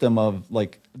ecosystem of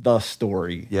like the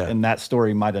story. Yeah. And that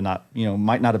story might not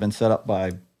have been set up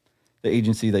by the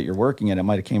agency that you're working in. It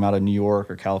might have came out of New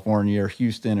York or California or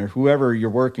Houston or whoever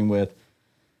you're working with.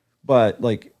 But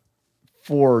like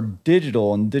for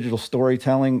digital and digital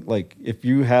storytelling, like if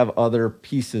you have other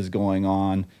pieces going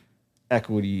on,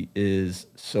 equity is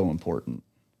so important.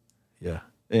 yeah,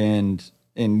 And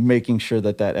making sure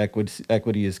that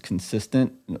equity is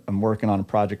consistent. I'm working on a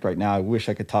project right now. I wish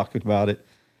I could talk about it,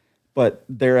 but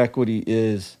their equity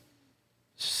is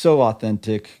so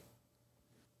authentic.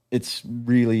 It's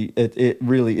really, it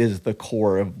really is the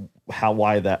core of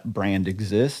why that brand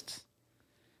exists.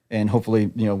 And hopefully,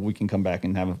 we can come back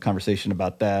and have a conversation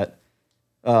about that.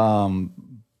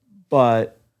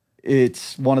 But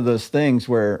it's one of those things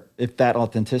where if that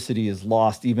authenticity is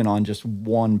lost even on just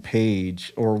one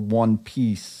page or one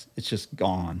piece, it's just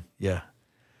gone. yeah.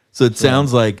 So it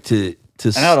sounds like to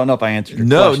And I don't know if I answered your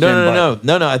no, question.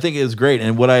 no. I think it was great.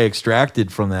 And what I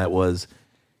extracted from that was,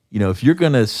 if you're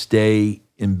going to stay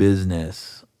in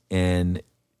business and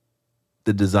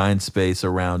the design space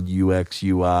around UX,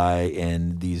 UI,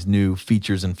 and these new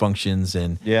features and functions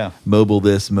and mobile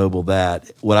this, mobile that,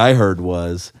 what I heard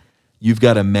was you've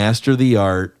got to master the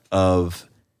art of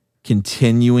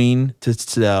continuing to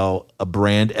tell a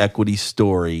brand equity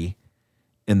story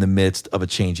in the midst of a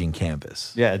changing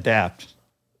canvas. Yeah, adapt.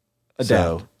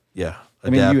 Adapt. So, yeah. I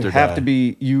mean, you adapt or have die. to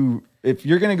be if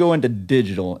you're going to go into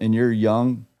digital and you're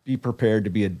young, be prepared to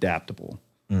be adaptable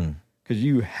because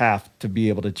you have to be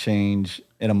able to change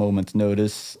at a moment's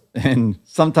notice. And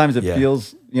sometimes it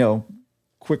feels,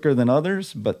 quicker than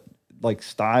others, but like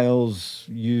styles,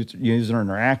 user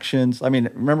interactions. I mean,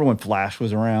 remember when Flash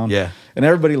was around? Yeah. And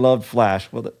everybody loved Flash.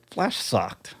 Well, Flash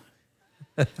sucked.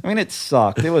 I mean, it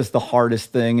sucked. It was the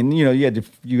hardest thing. And, you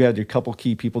had your couple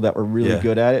key people that were really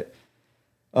good at it.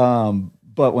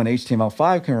 But when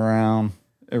HTML5 came around,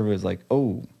 everybody was like,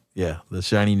 oh. Yeah, the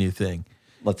shiny new thing.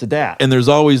 Let's adapt. And there's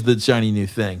always the shiny new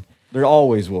thing. There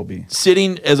always will be.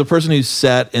 Sitting as a person who's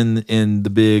sat in the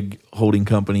big holding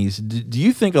companies, do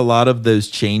you think a lot of those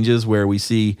changes where we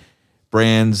see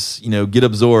brands, get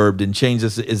absorbed and change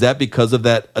this, is that because of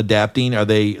that adapting? Are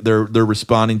they're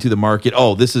responding to the market?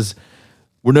 Oh,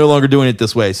 we're no longer doing it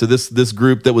this way. So this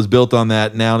group that was built on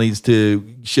that now needs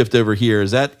to shift over here.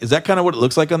 Is that kind of what it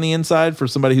looks like on the inside for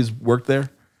somebody who's worked there?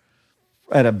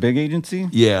 At a big agency?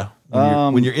 Yeah.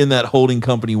 When you're in that holding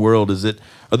company world,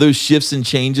 are those shifts and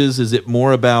changes, is it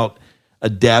more about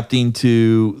adapting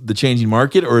to the changing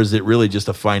market, or is it really just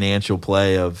a financial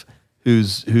play of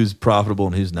who's profitable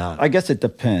and who's not? I guess it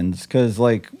depends, because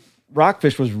like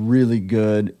Rockfish was really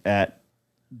good at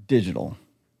digital.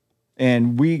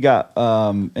 And we got,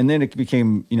 and then it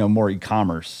became, more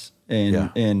e-commerce,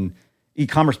 and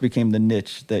e-commerce became the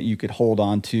niche that you could hold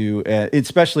on to,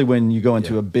 especially when you go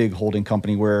into a big holding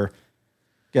company where,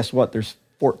 guess what? There's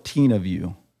 14 of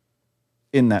you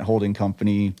in that holding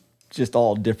company, just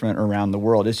all different around the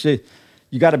world. It's just,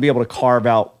 you got to be able to carve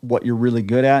out what you're really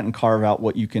good at and carve out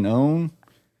what you can own.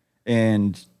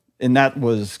 And that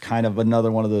was kind of another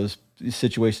one of those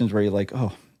situations where you're like,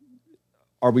 oh,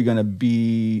 are we going to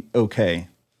be okay?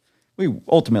 We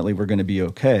ultimately were going to be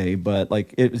okay, but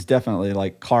like it was definitely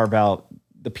like carve out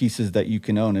the pieces that you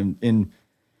can own. And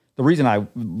the reason I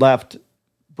left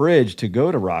Bridge to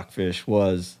go to Rockfish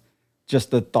was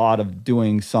just the thought of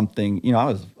doing something.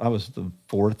 I was the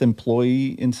fourth employee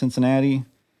in Cincinnati,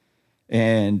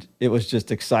 and it was just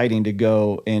exciting to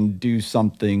go and do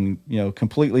something,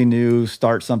 completely new,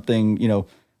 start something.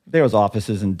 There was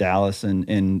offices in Dallas and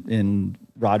in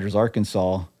Rogers,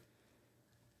 Arkansas.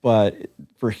 But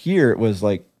for here, it was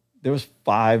like there was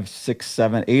 5, 6,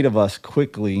 7, 8 of us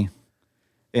quickly.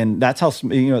 And that's how,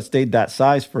 it stayed that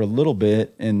size for a little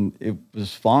bit, and it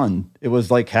was fun. It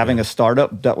was like having a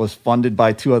startup that was funded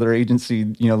by 2 other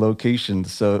agency,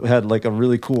 locations. So it had like a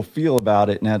really cool feel about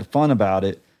it and had fun about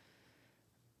it.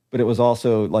 But it was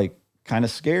also like kind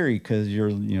of scary because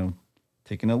you're,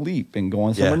 taking a leap and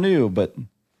going somewhere new, but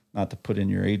not to put in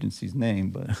your agency's name,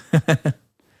 but.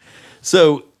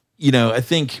 So, I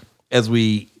think as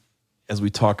we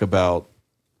talk about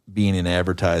being in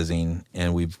advertising,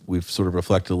 and we've sort of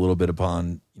reflected a little bit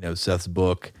upon, Seth's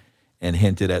book and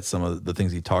hinted at some of the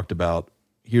things he talked about.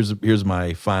 Here's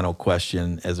my final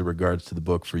question as it regards to the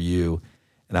book for you,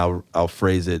 and I'll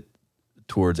phrase it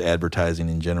towards advertising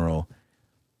in general.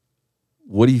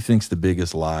 What do you think's the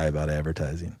biggest lie about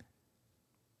advertising?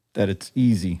 That it's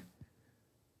easy.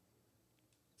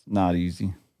 It's not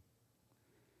easy.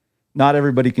 Not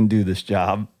everybody can do this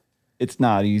job. It's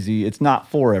not easy. It's not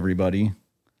for everybody.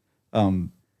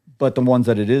 But the ones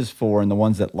that it is for and the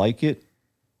ones that like it,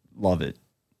 love it.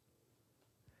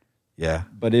 Yeah.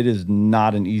 But it is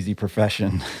not an easy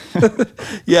profession.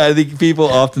 Yeah, I think people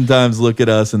oftentimes look at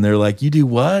us and they're like, you do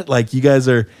what? Like, you guys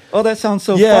are... Oh, that sounds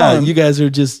so fun. Yeah, you guys are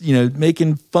just,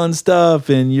 making fun stuff,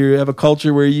 and you have a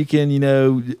culture where you can,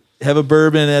 have a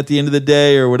bourbon at the end of the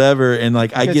day or whatever. And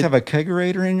like, you guys have a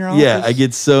kegerator in your office? Yeah, I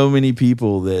get so many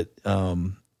people that,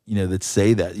 that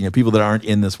say that, people that aren't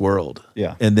in this world.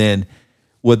 Yeah. And then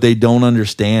what they don't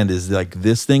understand is like,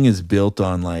 this thing is built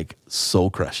on like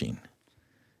soul crushing.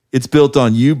 It's built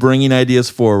on you bringing ideas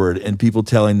forward and people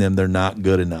telling them they're not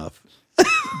good enough.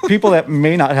 People that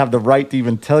may not have the right to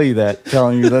even tell you that,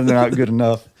 telling you that they're not good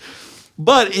enough.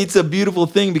 But it's a beautiful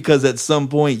thing because at some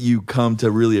point you come to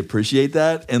really appreciate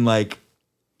that. And like,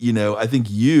 I think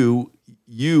you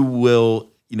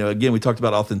will, again, we talked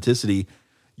about authenticity.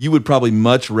 You would probably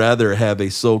much rather have a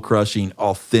soul-crushing,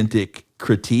 authentic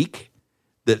critique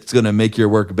that's going to make your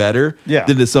work better than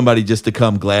to somebody just to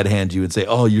come glad hand you and say,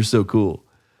 oh, you're so cool.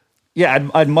 Yeah,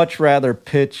 I'd much rather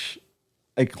pitch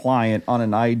a client on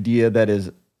an idea that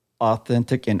is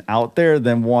authentic and out there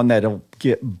than one that'll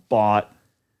get bought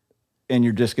and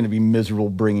you're just going to be miserable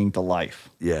bringing to life.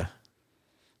 Yeah.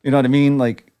 You know what I mean?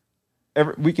 Like,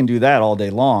 we can do that all day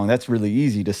long. That's really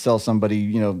easy to sell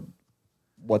somebody,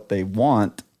 what they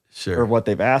want or what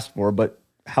they've asked for. But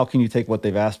how can you take what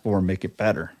they've asked for and make it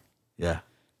better? Yeah.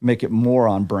 make it more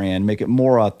on brand, make it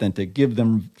more authentic, give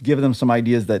them some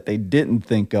ideas that they didn't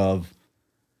think of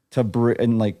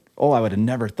and like, oh, I would have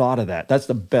never thought of that. That's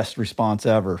the best response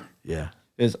ever. Yeah.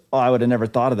 Is, oh, I would have never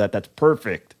thought of that. That's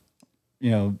perfect.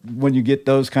 When you get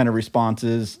those kind of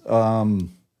responses,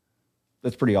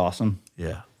 that's pretty awesome.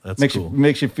 Yeah. That's cool.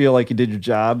 Makes you feel like you did your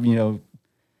job.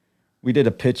 We did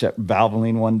a pitch at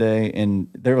Valvoline one day and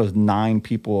there was 9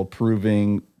 people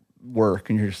approving work.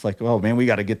 And you're just like, oh man, we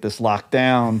got to get this locked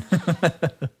down.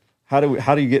 How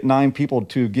do you get 9 people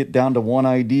to get down to one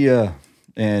idea?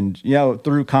 And,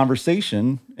 through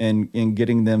conversation and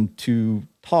getting them to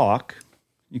talk,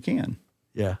 you can.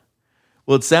 Yeah.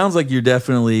 Well, it sounds like you're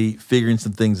definitely figuring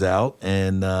some things out,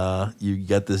 and you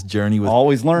got this journey with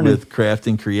always learning with Craft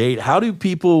and Create. How do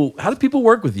people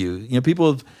work with you?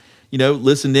 People have,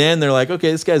 listened in. They're like,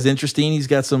 okay, this guy's interesting. He's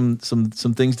got some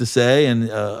things to say and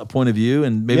a point of view,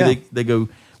 and maybe they go,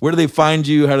 where do they find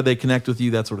you? How do they connect with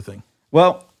you? That sort of thing.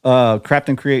 Well,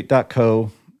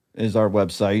 craftandcreate.co is our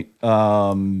website.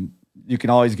 You can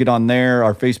always get on there.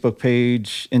 Our Facebook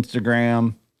page,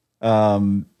 Instagram.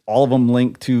 All of them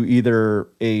link to either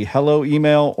a hello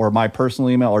email or my personal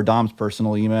email or Dom's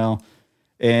personal email.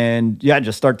 And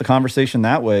just start the conversation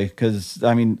that way. Because,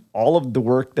 all of the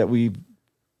work that we've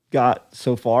got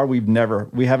so far,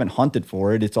 we haven't hunted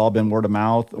for it. It's all been word of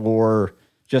mouth or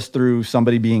just through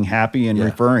somebody being happy and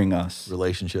referring us.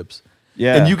 Relationships.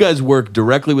 Yeah. And you guys work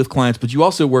directly with clients, but you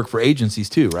also work for agencies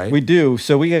too, right? We do.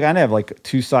 So we kind of have like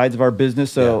 2 sides of our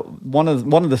business. So one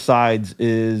of the sides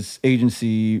is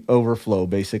agency overflow,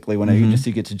 basically. When an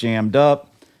agency gets jammed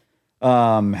up,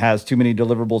 has too many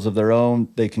deliverables of their own,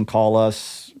 they can call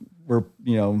us. We're,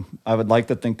 I would like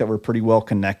to think that we're pretty well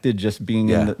connected. Just being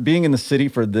in the city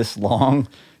for this long,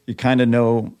 you kind of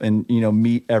know and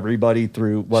meet everybody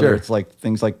through whether it's like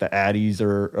things like the Addies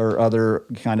or other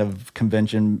kind of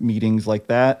convention meetings like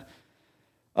that.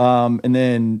 And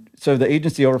then so the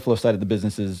agency overflow side of the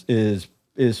business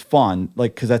is fun,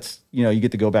 like because that's you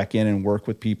get to go back in and work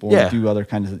with people and do other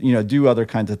kinds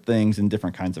of things and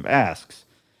different kinds of asks.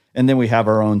 And then we have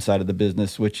our own side of the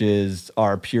business, which is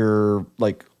our pure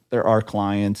they're our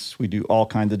clients. We do all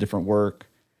kinds of different work.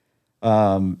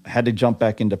 Had to jump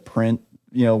back into print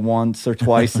once or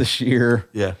twice this year.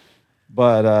 Yeah.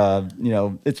 But,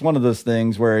 it's one of those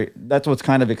things where that's what's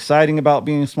kind of exciting about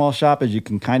being a small shop is you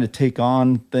can kind of take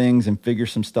on things and figure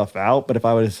some stuff out. But if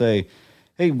I were to say,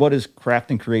 hey, what is Craft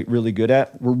and Create really good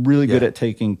at? We're really good at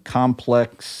taking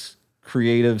complex,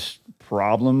 creative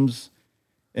problems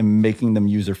and making them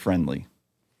user-friendly.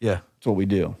 Yeah. That's what we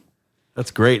do.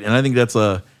 That's great. And I think that's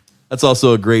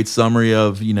also a great summary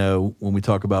of, when we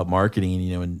talk about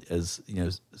marketing, and as,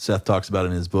 Seth talks about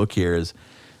in his book here is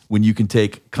when you can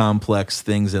take complex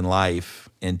things in life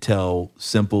and tell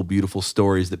simple, beautiful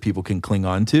stories that people can cling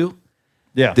on to,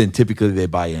 then typically they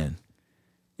buy in.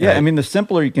 Yeah. Right? The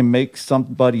simpler you can make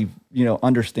somebody,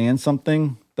 understand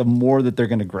something, the more that they're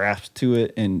going to grasp to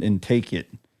it and take it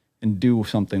and do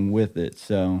something with it.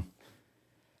 So,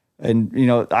 and,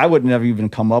 I wouldn't have even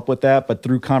come up with that, but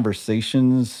through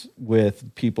conversations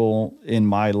with people in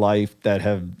my life that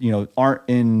have, aren't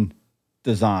in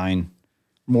design,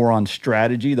 more on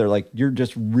strategy, they're like, you're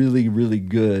just really, really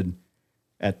good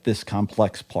at this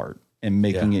complex part and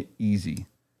making it easy.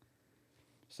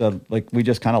 So we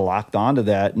just kind of locked onto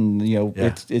that and,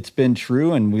 it's been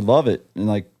true and we love it.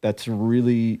 And it's a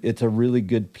really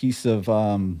good piece of,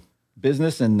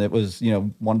 business. And it was,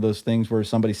 one of those things where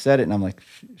somebody said it and I'm like,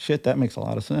 shit, that makes a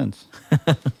lot of sense.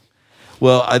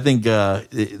 Well, I think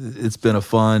it's been a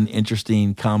fun,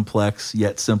 interesting, complex,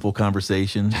 yet simple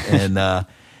conversation. And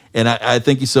I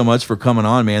thank you so much for coming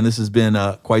on, man. This has been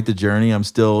quite the journey. I'm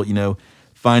still,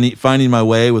 finding my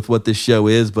way with what this show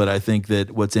is. But I think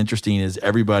that what's interesting is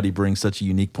everybody brings such a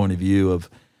unique point of view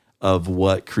of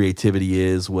what creativity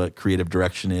is, what creative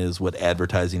direction is, what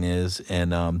advertising is.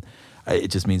 And it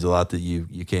just means a lot that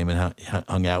you came and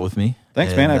hung out with me.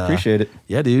 Thanks, man. I appreciate it.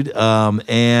 Yeah, dude.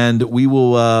 And we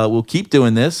we'll keep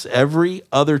doing this every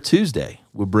other Tuesday.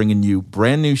 We're bringing you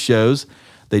brand new shows.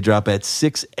 They drop at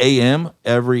 6 a.m.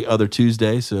 every other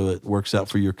Tuesday, so it works out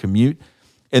for your commute.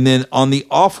 And then on the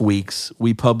off weeks,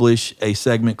 we publish a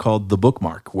segment called The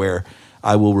Bookmark, where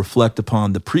I will reflect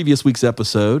upon the previous week's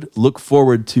episode, look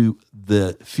forward to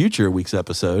the future week's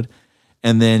episode,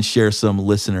 and then share some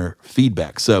listener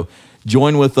feedback. So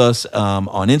join with us on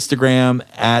Instagram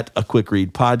at A Quick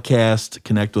Read Podcast.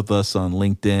 Connect with us on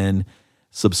LinkedIn.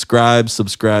 Subscribe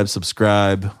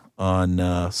on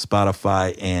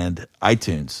Spotify and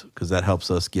iTunes because that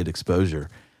helps us get exposure.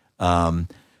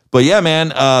 But yeah,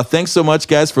 man, thanks so much,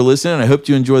 guys, for listening. I hope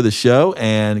you enjoy the show.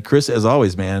 And Chris, as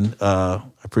always, man, I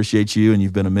appreciate you, and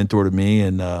you've been a mentor to me.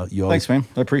 And you always, thanks, man.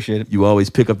 I appreciate it. You always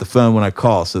pick up the phone when I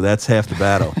call, so that's half the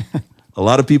battle. A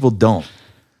lot of people don't.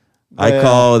 I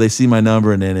call, they see my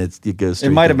number, and then it goes straight.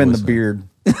 It might to have been the voicemail. beard.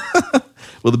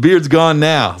 Well, the beard's gone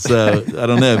now, so I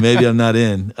don't know. Maybe I'm not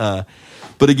in.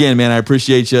 But again, man, I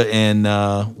appreciate you, and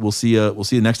we'll see you. We'll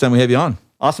see you next time we have you on.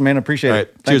 Awesome, man. I appreciate All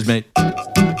it. right, cheers, mate.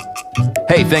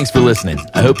 Hey, thanks for listening.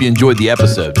 I hope you enjoyed the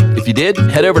episode. If you did,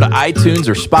 head over to iTunes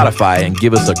or Spotify and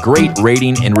give us a great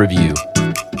rating and review.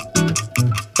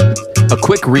 A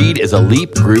Quick Read is a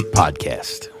Leap Group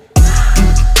podcast.